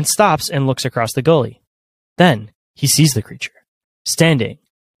 then stops and looks across the gully. Then he sees the creature, standing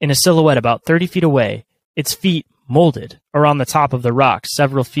in a silhouette about 30 feet away, its feet molded around the top of the rock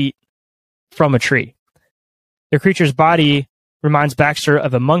several feet from a tree. The creature's body reminds Baxter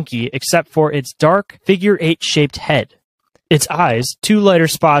of a monkey except for its dark, figure-8-shaped head. Its eyes, two lighter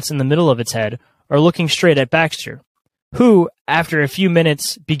spots in the middle of its head, are looking straight at Baxter, who, after a few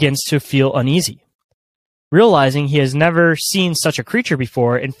minutes, begins to feel uneasy. Realizing he has never seen such a creature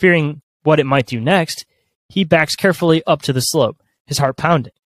before and fearing what it might do next, he backs carefully up to the slope, his heart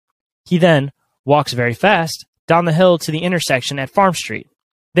pounding. He then walks very fast down the hill to the intersection at Farm Street.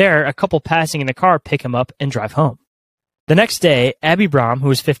 There, a couple passing in a car pick him up and drive home. The next day, Abby Brom, who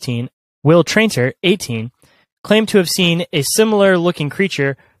was 15, Will Trainter, 18, claimed to have seen a similar-looking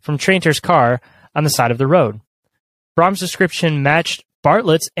creature from Trainter's car on the side of the road. Brom's description matched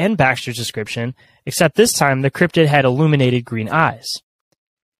Bartlett's and Baxter's description, except this time the cryptid had illuminated green eyes.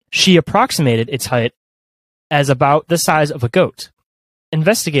 She approximated its height as about the size of a goat.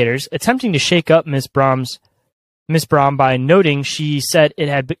 Investigators, attempting to shake up Miss Brom by noting she said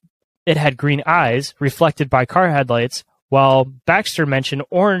it had green eyes reflected by car headlights, while Baxter mentioned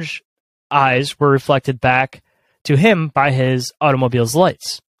orange eyes were reflected back to him by his automobile's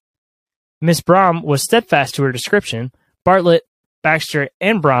lights. Miss Brom was steadfast to her description. Bartlett, Baxter,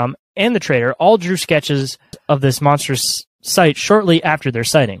 and Brom, and the trader all drew sketches of this monstrous sight shortly after their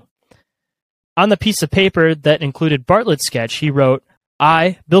sighting. On the piece of paper that included Bartlett's sketch, he wrote,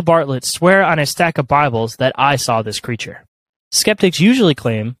 "I, Bill Bartlett, swear on a stack of Bibles that I saw this creature." Skeptics usually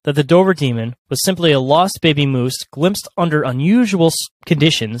claim that the Dover demon was simply a lost baby moose glimpsed under unusual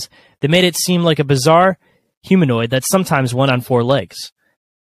conditions that made it seem like a bizarre humanoid that sometimes went on 4 legs.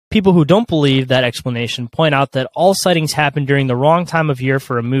 People who don't believe that explanation point out that all sightings happen during the wrong time of year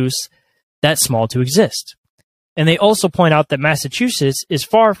for a moose that small to exist. And they also point out that Massachusetts is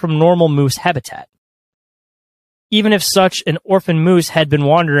far from normal moose habitat. Even if such an orphan moose had been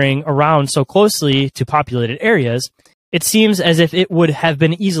wandering around so closely to populated areas, it seems as if it would have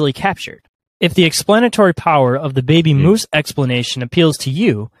been easily captured. If the explanatory power of the baby moose explanation appeals to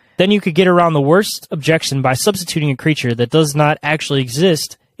you, then you could get around the worst objection by substituting a creature that does not actually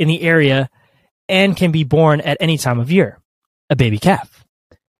exist in the area and can be born at any time of year: a baby calf.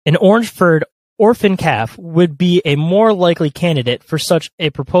 An orange-furred orphan calf would be a more likely candidate for such a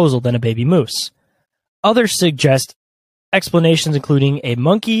proposal than a baby moose. Others suggest explanations including a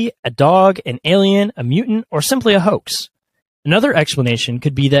monkey, a dog, an alien, a mutant, or simply a hoax. Another explanation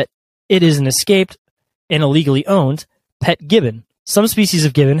could be that it is an escaped and illegally owned pet gibbon. Some species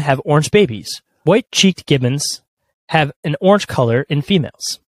of gibbon have orange babies. White-cheeked gibbons have an orange color in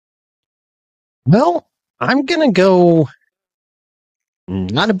females. Well, I'm going to go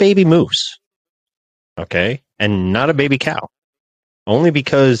not a baby moose. Okay. And not a baby cow. Only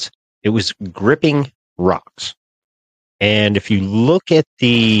because it was gripping rocks. And if you look at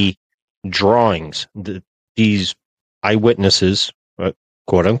the drawings, these eyewitnesses,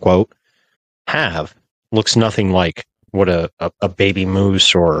 quote unquote, looks nothing like what a baby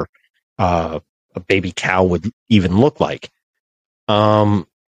moose or a baby cow would even look like. The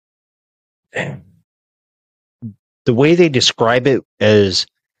way they describe it as,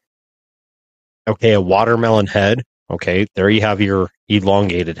 okay, a watermelon head. Okay, there you have your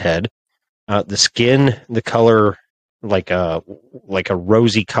elongated head. The skin, the color, like a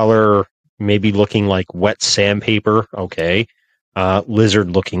rosy color, maybe looking like wet sandpaper. Okay,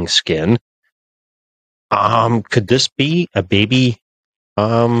 lizard-looking skin. Could this be a baby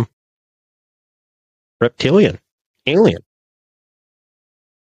reptilian, alien?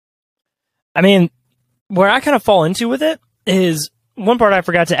 I mean, where I kind of fall into with it is one part I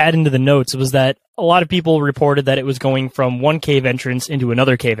forgot to add into the notes was that a lot of people reported that it was going from one cave entrance into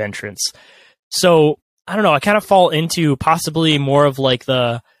another cave entrance. So I don't know. I kind of fall into possibly more of like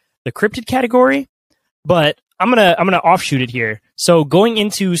the cryptid category, but I'm gonna offshoot it here. So going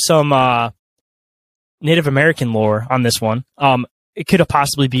into some Native American lore on this one, it could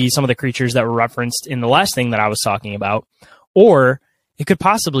possibly be some of the creatures that were referenced in the last thing that I was talking about, or it could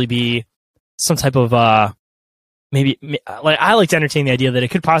possibly be some type of maybe, like, I like to entertain the idea that it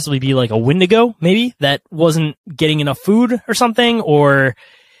could possibly be like a Wendigo, maybe, that wasn't getting enough food or something, or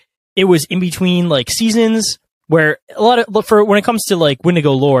it was in between like seasons, where a lot of, when it comes to like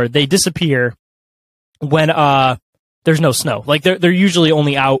Wendigo lore, they disappear when there's no snow. Like they're usually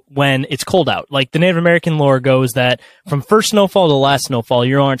only out when it's cold out. Like the Native American lore goes that from first snowfall to last snowfall,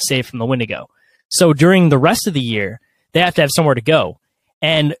 you aren't safe from the Wendigo. So during the rest of the year, they have to have somewhere to go.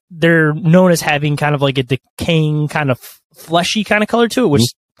 And they're known as having kind of like a decaying, kind of fleshy kind of color to it, which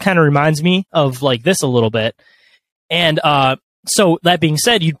kind of reminds me of like this a little bit. And so that being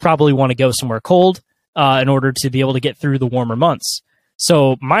said, you'd probably want to go somewhere cold in order to be able to get through the warmer months.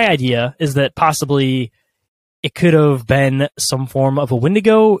 So my idea is that possibly it could have been some form of a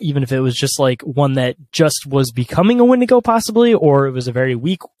Wendigo, even if it was just like one that just was becoming a Wendigo possibly, or it was a very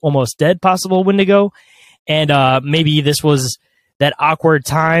weak, almost dead possible Wendigo. And maybe this was that awkward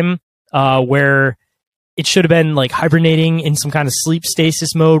time where it should have been like hibernating in some kind of sleep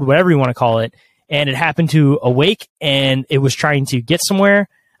stasis mode, whatever you want to call it, and it happened to awake and it was trying to get somewhere.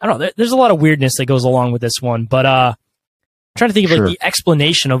 I don't know. There's a lot of weirdness that goes along with this one, but I'm trying to think of like the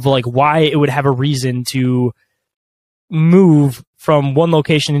explanation of like why it would have a reason to move from one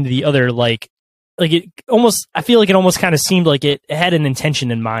location into the other. Like it almost, I feel like it almost kind of seemed like it had an intention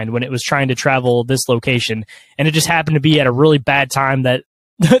in mind when it was trying to travel this location, and it just happened to be at a really bad time that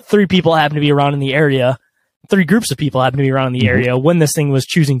three people happened to be around in the area, three groups of people happened to be around in the area when this thing was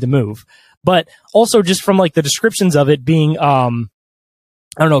choosing to move. But also just from like the descriptions of it being, I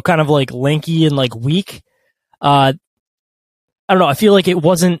don't know, kind of like lanky and like weak. I don't know. I feel like it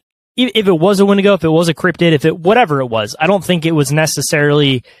wasn't, if it was a Wendigo, if it was a cryptid, if it, whatever it was, I don't think it was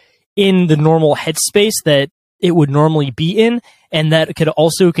necessarily in the normal headspace that it would normally be in, and that could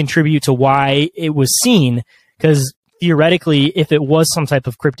also contribute to why it was seen, because theoretically, if it was some type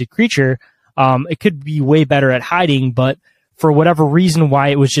of cryptid creature, it could be way better at hiding, but for whatever reason why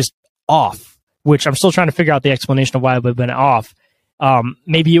it was just off, which I'm still trying to figure out the explanation of why it would have been off.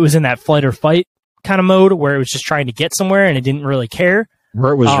 Maybe it was in that flight or fight kind of mode where it was just trying to get somewhere and it didn't really care.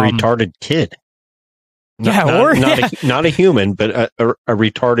 Or it was a retarded kid. Not a human, but a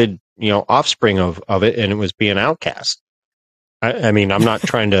retarded, offspring of it, and it was being outcast. I mean, I'm not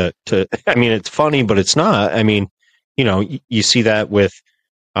trying to. I mean, it's funny, but it's not. I mean, you see that with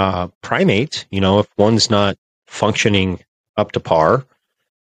primates. If one's not functioning up to par,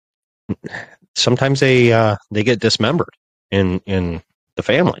 sometimes they get dismembered in the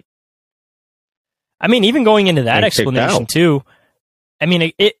family. I mean, even going into that explanation too. I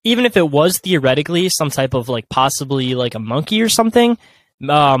mean, even if it was theoretically some type of like possibly like a monkey or something,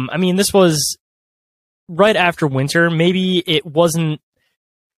 I mean, this was right after winter. Maybe it was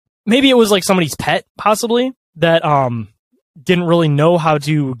like somebody's pet possibly that didn't really know how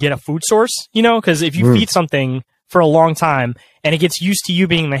to get a food source, because if you feed something for a long time and it gets used to you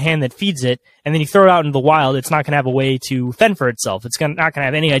being the hand that feeds it, and then you throw it out into the wild, it's not going to have a way to fend for itself. It's not going to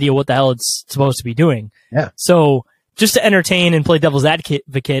have any idea what the hell it's supposed to be doing. Yeah. So just to entertain and play devil's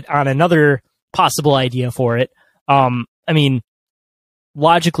advocate on another possible idea for it, I mean,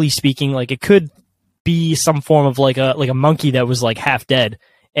 logically speaking, like it could be some form of like a monkey that was like half dead,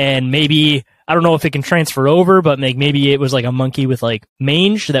 and maybe I don't know if it can transfer over, but maybe it was like a monkey with like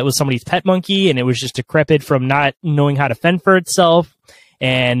mange that was somebody's pet monkey, and it was just decrepit from not knowing how to fend for itself,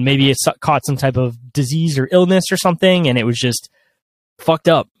 and maybe it caught some type of disease or illness or something, and it was just fucked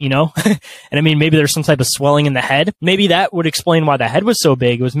up, you know? And I mean, maybe there's some type of swelling in the head. Maybe that would explain why the head was so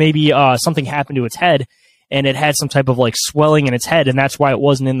big. It was maybe something happened to its head, and it had some type of like swelling in its head, and that's why it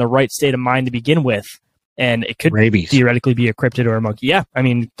wasn't in the right state of mind to begin with. And it could theoretically be a cryptid or a monkey. Yeah, I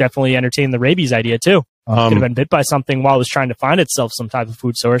mean, definitely entertain the rabies idea too. Could have been bit by something while it was trying to find itself some type of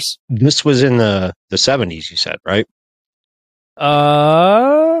food source. This was in the 70s, you said, right?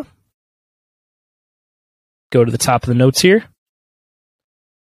 Go to the top of the notes here.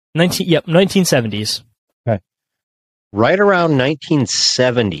 1970s. Okay. Right around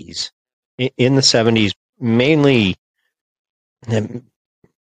 1970s, in the 70s, mainly,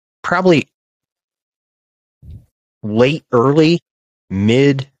 probably early,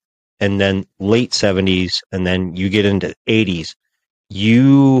 mid, and then late 70s, and then you get into 80s,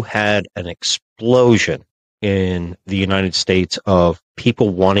 you had an explosion in the United States of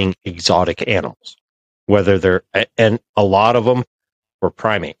people wanting exotic animals, and a lot of them were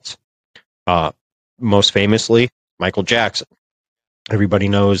primates. Most famously, Michael Jackson. Everybody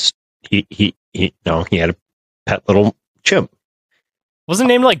knows he had a pet little chimp. Wasn't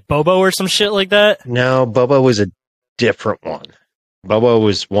it named like Bobo or some shit like that? No, Bobo was a different one. Bobo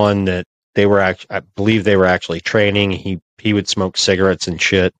was one that I believe they were actually training. He would smoke cigarettes and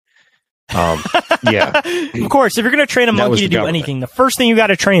shit. Yeah. Of course, if you're going to train a monkey to do anything, the first thing you got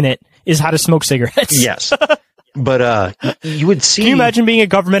to train it is how to smoke cigarettes. Yes. But you would see. Can you imagine being a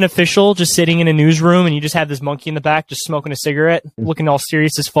government official just sitting in a newsroom and you just have this monkey in the back just smoking a cigarette, looking all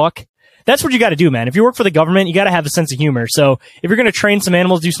serious as fuck? That's what you got to do, man. If you work for the government, you got to have a sense of humor. So if you're going to train some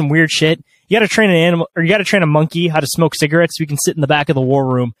animals, do some weird shit, you got to train an animal, or you got to train a monkey how to smoke cigarettes so you can sit in the back of the war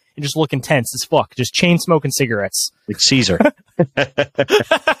room and just look intense as fuck, just chain smoking cigarettes. Like Caesar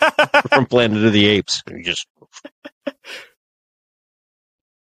from Planet of the Apes. You just.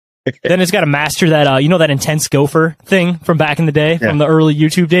 Then it's got to master that, that intense gopher thing from back in the day, from the early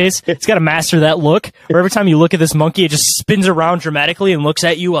YouTube days. It's got to master that look, where every time you look at this monkey, it just spins around dramatically and looks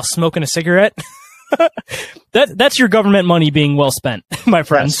at you while smoking a cigarette. That's your government money being well spent, my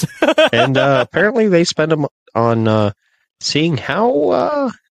friends. Yes. And apparently they spend them on seeing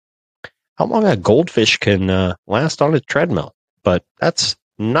how long a goldfish can last on a treadmill. But that's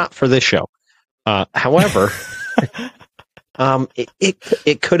not for this show. However...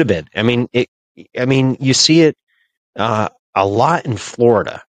 It could have been. I mean, you see it a lot in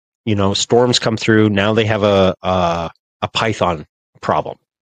Florida. You know, storms come through. Now they have a python problem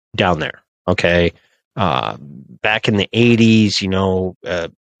down there. Okay, back in the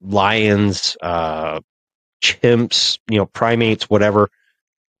 80s, lions, chimps, primates, whatever.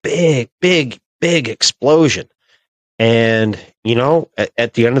 Big explosion. And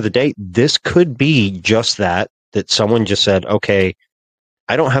at the end of the day, this could be just that someone just said, okay,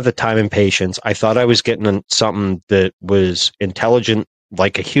 I don't have the time and patience. I thought I was getting something that was intelligent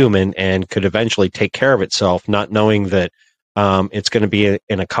like a human and could eventually take care of itself, not knowing that it's going to be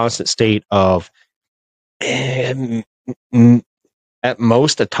in a constant state of, at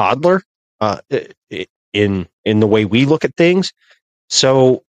most, a toddler in the way we look at things.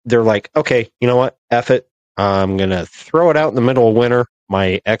 So they're like, okay, you know what? F it. I'm going to throw it out in the middle of winter.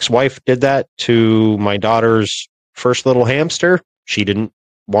 My ex-wife did that to my daughter's first little hamster. She didn't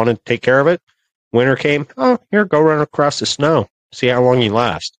want to take care of it. Winter came. Oh, here, go run across the snow. See how long you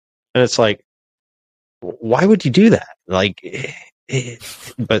last. And it's like, why would you do that?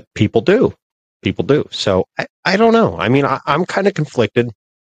 But people do. People do. So I don't know. I mean, I'm kind of conflicted.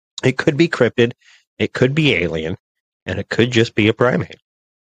 It could be cryptid. It could be alien. And it could just be a primate.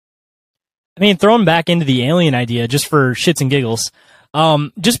 I mean, thrown back into the alien idea just for shits and giggles.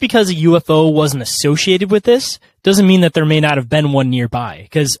 Just because a UFO wasn't associated with this doesn't mean that there may not have been one nearby.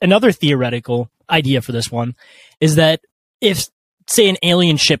 Because another theoretical idea for this one is that if, say, an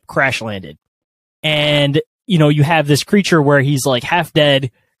alien ship crash landed and, you have this creature where he's like half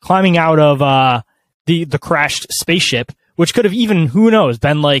dead climbing out of the crashed spaceship, which could have even, who knows,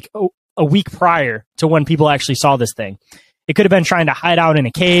 been like a week prior to when people actually saw this thing. It could have been trying to hide out in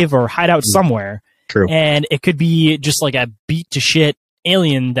a cave or hide out somewhere. True. And it could be just like a beat to shit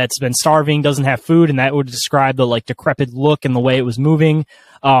alien that's been starving, doesn't have food, and that would describe the like decrepit look and the way it was moving.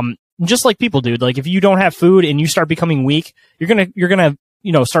 Just like people do. Like if you don't have food and you start becoming weak, you're gonna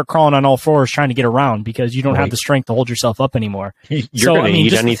start crawling on all fours trying to get around because you don't have the strength to hold yourself up anymore. You're gonna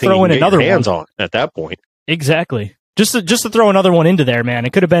eat anything you can get your hands on at that point. Exactly. Just to throw another one into there, man.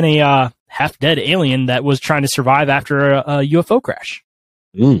 It could have been a half dead alien that was trying to survive after a UFO crash.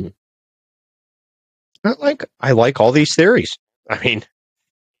 I like all these theories. I mean,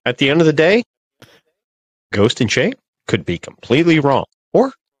 at the end of the day, Ghost and Shane could be completely wrong,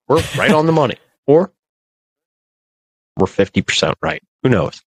 or we're right on the money, or we're 50% right. Who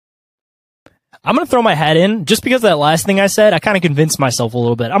knows? I'm going to throw my hat in just because of that last thing I said. I kind of convinced myself a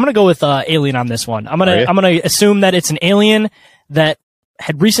little bit. I'm going to go with alien on this one. I'm going to assume that it's an alien that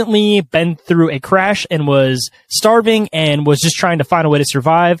had recently been through a crash and was starving and was just trying to find a way to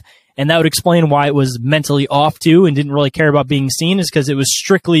survive. And that would explain why it was mentally off too and didn't really care about being seen, is because it was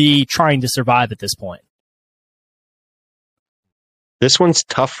strictly trying to survive at this point. This one's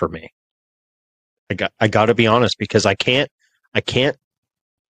tough for me. I got to be honest, because I can't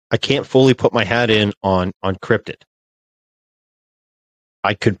fully put my hat in on Cryptid.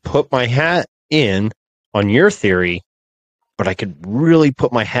 I could put my hat in on your theory, but I could really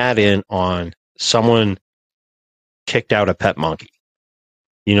put my hat in on someone kicked out a pet monkey.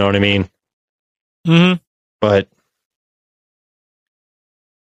 You know what I mean? Mm-hmm. But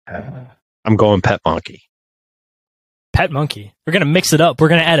I'm going pet monkey. Pet monkey. We're gonna mix it up. We're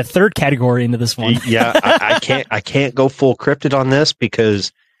gonna add a third category into this one. Yeah, I can't go full Cryptid on this,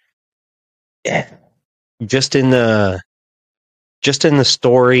 because just in the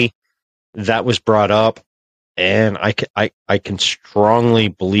story that was brought up, and I can strongly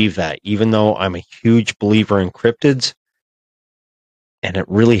believe that, even though I'm a huge believer in cryptids, and it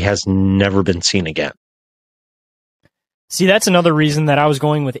really has never been seen again. See, that's another reason that I was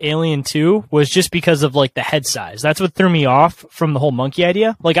going with Alien 2, was just because of like the head size. That's what threw me off from the whole monkey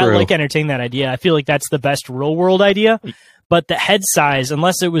idea. Like, True. I like entertaining that idea. I feel like that's the best real world idea. But the head size,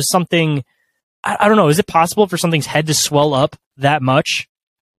 unless it was something, I don't know, is it possible for something's head to swell up that much?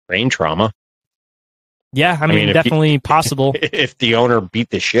 Brain trauma. Yeah, I mean definitely possible. If the owner beat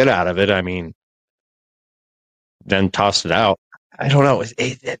the shit out of it, I mean, then tossed it out. I don't know.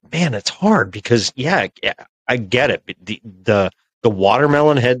 Man, it's hard because, yeah, I get it. The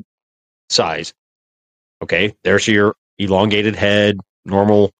watermelon head size. Okay, there's your elongated head,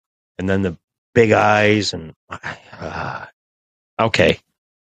 normal, and then the big eyes, and okay.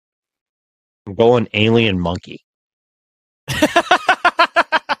 I'm going alien monkey.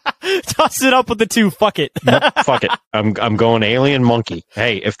 Toss it up with the two. Fuck it. Fuck it. I'm going alien monkey.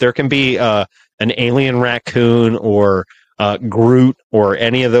 Hey, if there can be an alien raccoon or Groot or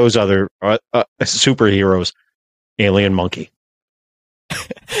any of those other superheroes, alien monkey.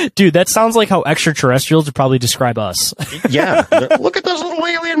 Dude, that sounds like how extraterrestrials would probably describe us. Yeah. Look at those little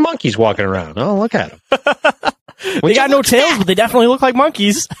alien monkeys walking around. Oh, look at them. They got no tails, but they definitely look like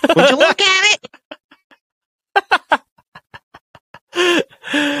monkeys. Would you look at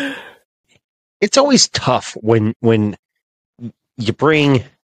it? It's always tough when you bring,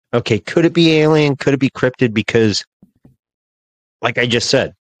 okay, could it be alien? Could it be cryptid? Because, like I just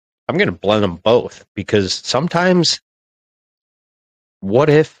said, I'm going to blend them both, because sometimes, what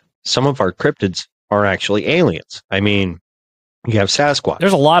if some of our cryptids are actually aliens? I mean, you have Sasquatch.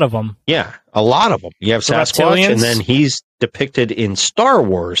 There's a lot of them. Yeah, a lot of them. You have Sasquatch, and then he's depicted in Star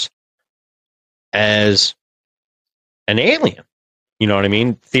Wars as an alien. You know what I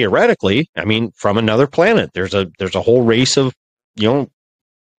mean? Theoretically, I mean, from another planet. There's a whole race of,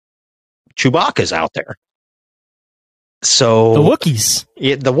 Chewbacca's out there. So the Wookiees.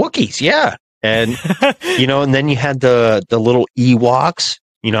 The Wookiees, yeah. And and then you had the little Ewoks.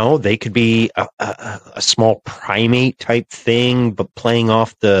 They could be a small primate type thing, but playing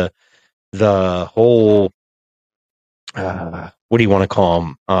off the whole what do you want to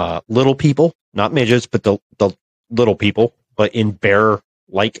call them? Little people, not midgets, but the little people, but in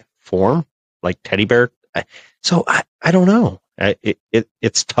bear-like form, like teddy bear. So I don't know.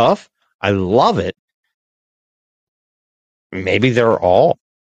 It's tough. I love it. Maybe they're all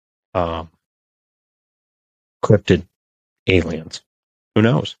cryptid aliens. Who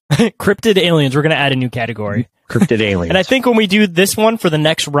knows? Cryptid aliens. We're going to add a new category. Cryptid aliens. And I think when we do this one for the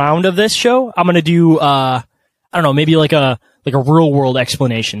next round of this show, I'm going to do, I don't know, maybe like a real world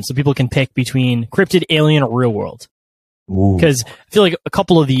explanation, so people can pick between cryptid, alien, or real world. Because I feel like a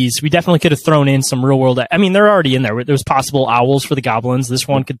couple of these, we definitely could have thrown in some real world. I mean, they're already in there. There was possible owls for the goblins. This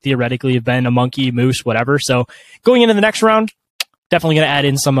one could theoretically have been a monkey, moose, whatever. So going into the next round, definitely going to add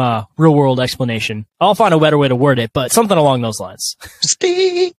in some real world explanation. I'll find a better way to word it, but something along those lines.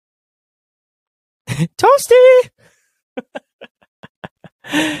 Toasty! Toasty!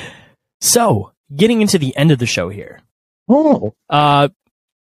 So, getting into the end of the show here. Oh.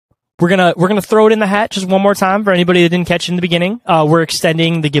 We're gonna throw it in the hat just one more time for anybody that didn't catch it in the beginning. We're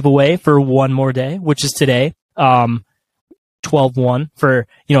extending the giveaway for one more day, which is today. 12/1 for,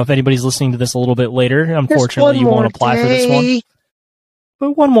 if anybody's listening to this a little bit later, unfortunately you won't apply for this one.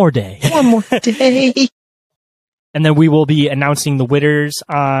 but one more day. One more day. And then we will be announcing the winners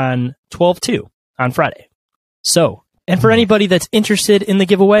on 12/2 on Friday. So, and for anybody that's interested in the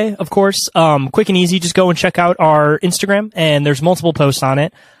giveaway, of course, quick and easy, just go and check out our Instagram, and there's multiple posts on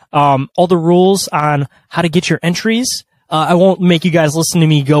it. All the rules on how to get your entries. I won't make you guys listen to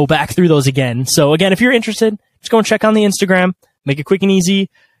me go back through those again. So again, if you're interested, just go and check on the Instagram, make it quick and easy,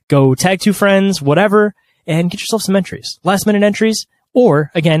 go tag 2 friends, whatever, and get yourself some entries. Last minute entries,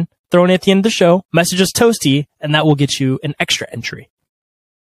 or again, throw it at the end of the show, message us Toasty, and that will get you an extra entry.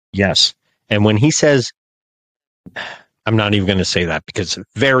 Yes. And when he says, I'm not even going to say that because it's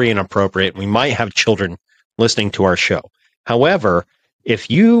very inappropriate. We might have children listening to our show. However,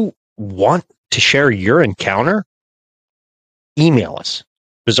 if you want to share your encounter, email us,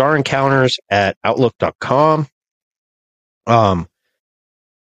 bizarreencounters@outlook.com.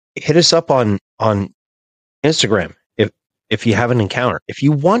 Hit us up on Instagram if you have an encounter. If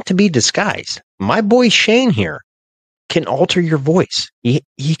you want to be disguised, my boy Shane here can alter your voice. He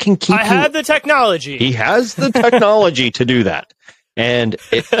can keep. I have the technology. He has the technology to do that. And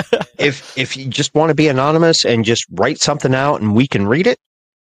if you just want to be anonymous and just write something out and we can read it,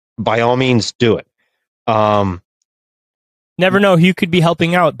 by all means, do it. Never know who you could be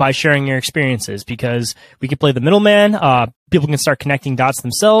helping out by sharing your experiences, because we could play the middleman. People can start connecting dots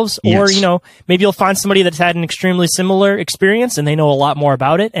themselves, or, Yes. Maybe you'll find somebody that's had an extremely similar experience and they know a lot more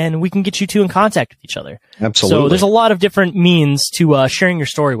about it, and we can get you two in contact with each other. Absolutely. So there's a lot of different means to sharing your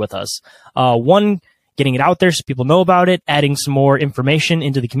story with us. One, getting it out there so people know about it, adding some more information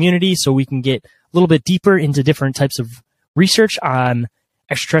into the community so we can get a little bit deeper into different types of research on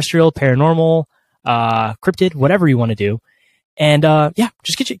extraterrestrial, paranormal, cryptid, whatever you want to do. And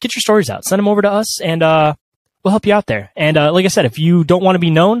just get your stories out. Send them over to us, and we'll help you out there. And like I said, if you don't want to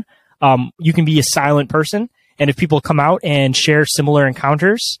be known, you can be a silent person. And if people come out and share similar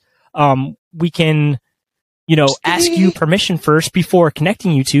encounters, we can, ask you permission first before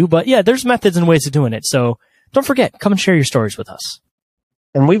connecting you two. But yeah, there's methods and ways of doing it. So don't forget, come and share your stories with us.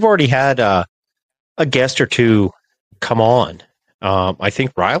 And we've already had a guest or two come on. I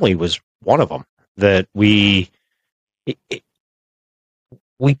think Riley was one of them that we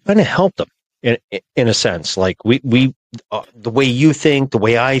kind of helped them in a sense. Like we the way you think, the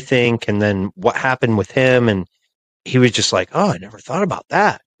way I think, and then what happened with him. And he was just like, oh, I never thought about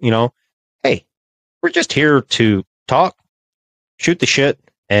that. Hey, we're just here to talk, shoot the shit.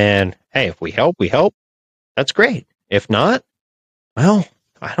 And hey, if we help, we help. That's great. If not, well,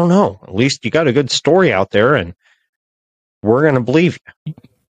 I don't know. At least you got a good story out there, and we're going to believe you.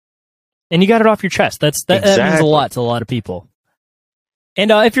 And you got it off your chest. That Exactly. means a lot to a lot of people. And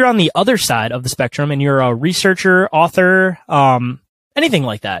if you're on the other side of the spectrum and you're a researcher, author, anything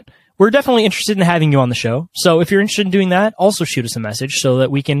like that, we're definitely interested in having you on the show. So if you're interested in doing that, also shoot us a message so that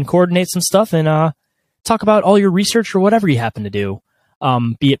we can coordinate some stuff and talk about all your research or whatever you happen to do.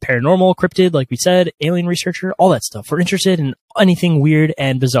 Be it paranormal, cryptid, like we said, alien researcher, all that stuff. We're interested in anything weird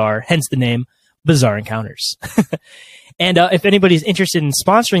and bizarre, hence the name Bizarre Encounters. And if anybody's interested in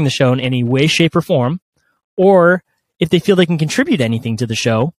sponsoring the show in any way, shape, or form, or if they feel they can contribute anything to the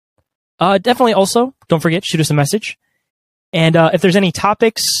show, definitely also, don't forget, shoot us a message. And if there's any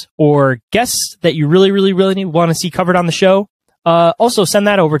topics or guests that you really, really, really want to see covered on the show, also send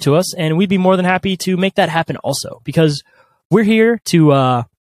that over to us, and we'd be more than happy to make that happen also, because we're here to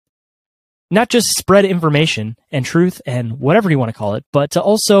not just spread information and truth and whatever you want to call it, but to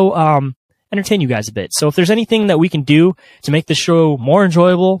also entertain you guys a bit. So if there's anything that we can do to make the show more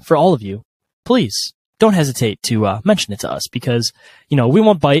enjoyable for all of you, please don't hesitate to mention it to us, because, we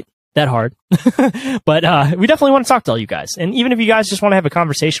won't bite that hard, but we definitely want to talk to all you guys. And even if you guys just want to have a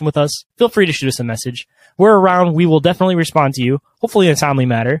conversation with us, feel free to shoot us a message. We're around. We will definitely respond to you, hopefully in a timely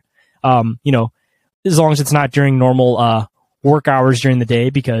manner. As long as it's not during normal work hours during the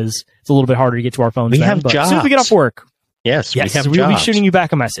day, because it's a little bit harder to get to our phones. We have jobs. As soon as we get off work. Yes, we have we'll be jobs. shooting you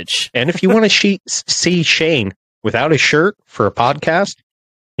back a message. And if you want to see Shane without a shirt for a podcast,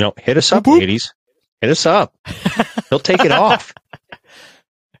 hit us up, ladies. Hit us up. He'll take it off.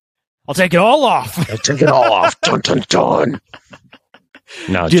 I'll take it all off. I'll take it all off. Dun, dun, dun.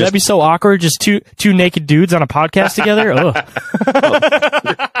 No, dude, that'd be so awkward. Just two naked dudes on a podcast together.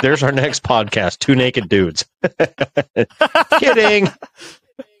 There's our next podcast. 2 naked dudes. Kidding.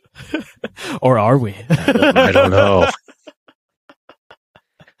 Or are we? I don't know.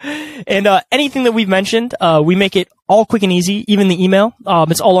 And anything that we've mentioned, we make it all quick and easy. Even the email,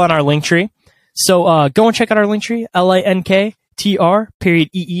 it's all on our link tree. So go and check out our link tree,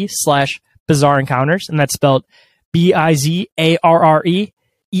 linktr.ee/bizarre encounters, and that's spelled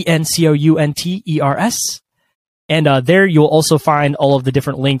BIZARREENCOUNTERS. And there you'll also find all of the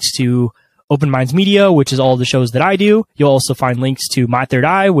different links to Open Minds Media, which is all the shows that I do. You'll also find links to My Third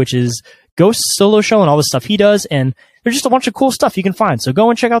Eye, which is Ghost's solo show and all the stuff he does. And there's just a bunch of cool stuff you can find. So go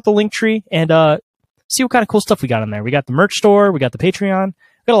and check out the link tree and see what kind of cool stuff we got on there. We got the merch store. We got the Patreon. We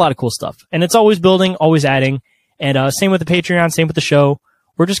got a lot of cool stuff. And it's always building, always adding. And same with the Patreon, same with the show.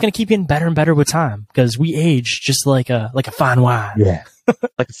 We're just going to keep getting better and better with time because we age just like a fine wine. Yeah.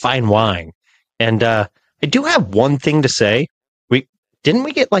 Like a fine wine. And I do have one thing to say. Didn't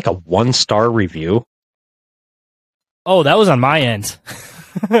we get like a 1-star review? Oh, that was on my end.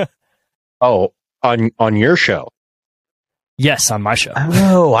 Oh, on your show? Yes, on my show.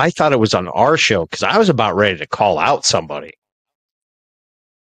 Oh, I thought it was on our show because I was about ready to call out somebody.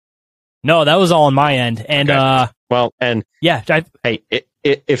 No, that was all on my end. And okay. Yeah, hey,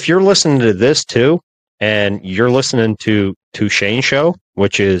 if you're listening to this too, and you're listening to Shane's show,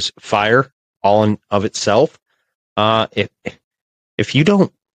 which is fire all in of itself, if you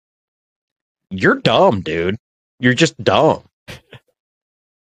don't, you're dumb, dude. You're just dumb.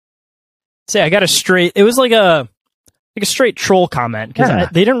 Say, I got it was like a straight troll comment because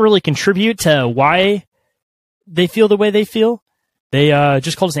they didn't really contribute to why they feel the way they feel. They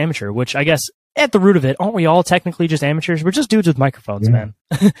just called us amateur, which I guess at the root of it, aren't we all technically just amateurs? We're just dudes with microphones, man.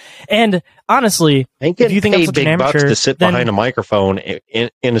 And honestly, if you think I'm such an amateur, bucks to sit behind a microphone in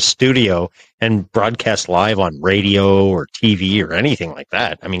a studio and broadcast live on radio or TV or anything like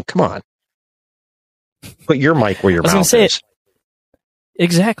that. I mean, come on. Put your mic where your mouth is.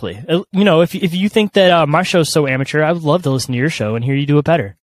 Exactly. You know, if you think that my show's so amateur, I would love to listen to your show and hear you do it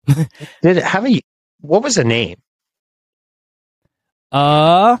better. What was the name?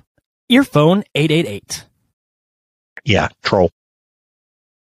 Earphone 888. Yeah, troll.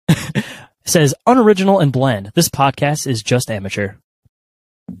 Says unoriginal and blend. This podcast is just amateur.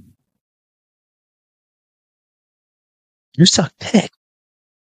 You suck dick.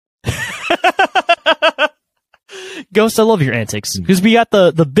 Ghost, I love your antics because we got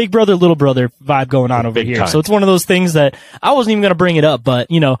the big brother, little brother vibe going on over here. Time. So it's one of those things that I wasn't even going to bring it up,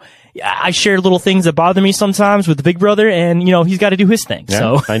 but you know, I share little things that bother me sometimes with the big brother, and you know, he's got to do his thing. Yeah,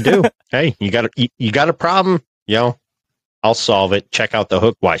 so I do. Hey, you got a problem? You know, I'll solve it. Check out the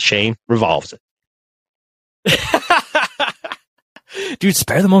hook. Why Shane revolves it. Dude,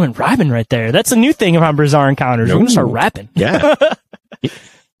 spare the moment rhyming right there. That's a new thing around Bizarre Encounters. We're going to start rapping. Yeah.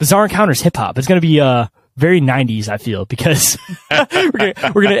 Bizarre Encounters hip hop. It's going to be very 90s, I feel, because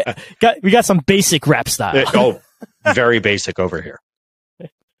we got some basic rap style. Very basic over here.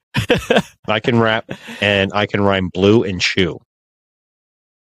 I can rap and I can rhyme blue and shoe.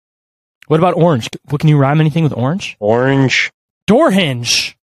 What about orange? What, can you rhyme anything with orange? Orange. Door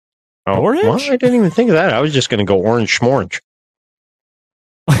hinge. Oh, door hinge? Well, I didn't even think of that. I was just going to go orange schmorange.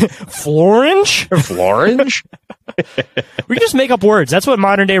 Florange? Florange? We just make up words. That's what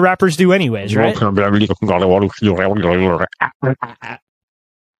modern day rappers do anyways, right? There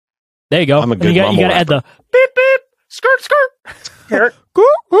you go. I'm a good you got to add the beep, beep, skirt, skirt.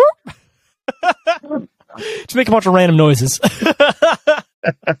 Just make a bunch of random noises.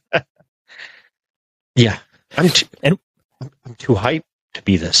 Yeah. I'm too hyped to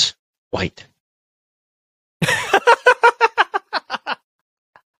be this white.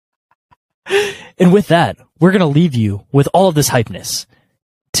 And with that, we're going to leave you with all of this hypeness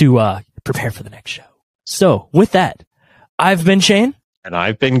to prepare for the next show. So, with that, I've been Shane. And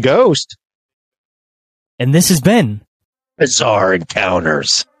I've been Ghost. And this has been Bizarre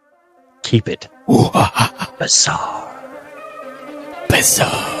Encounters. Keep it bizarre.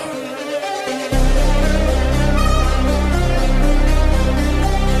 Bizarre.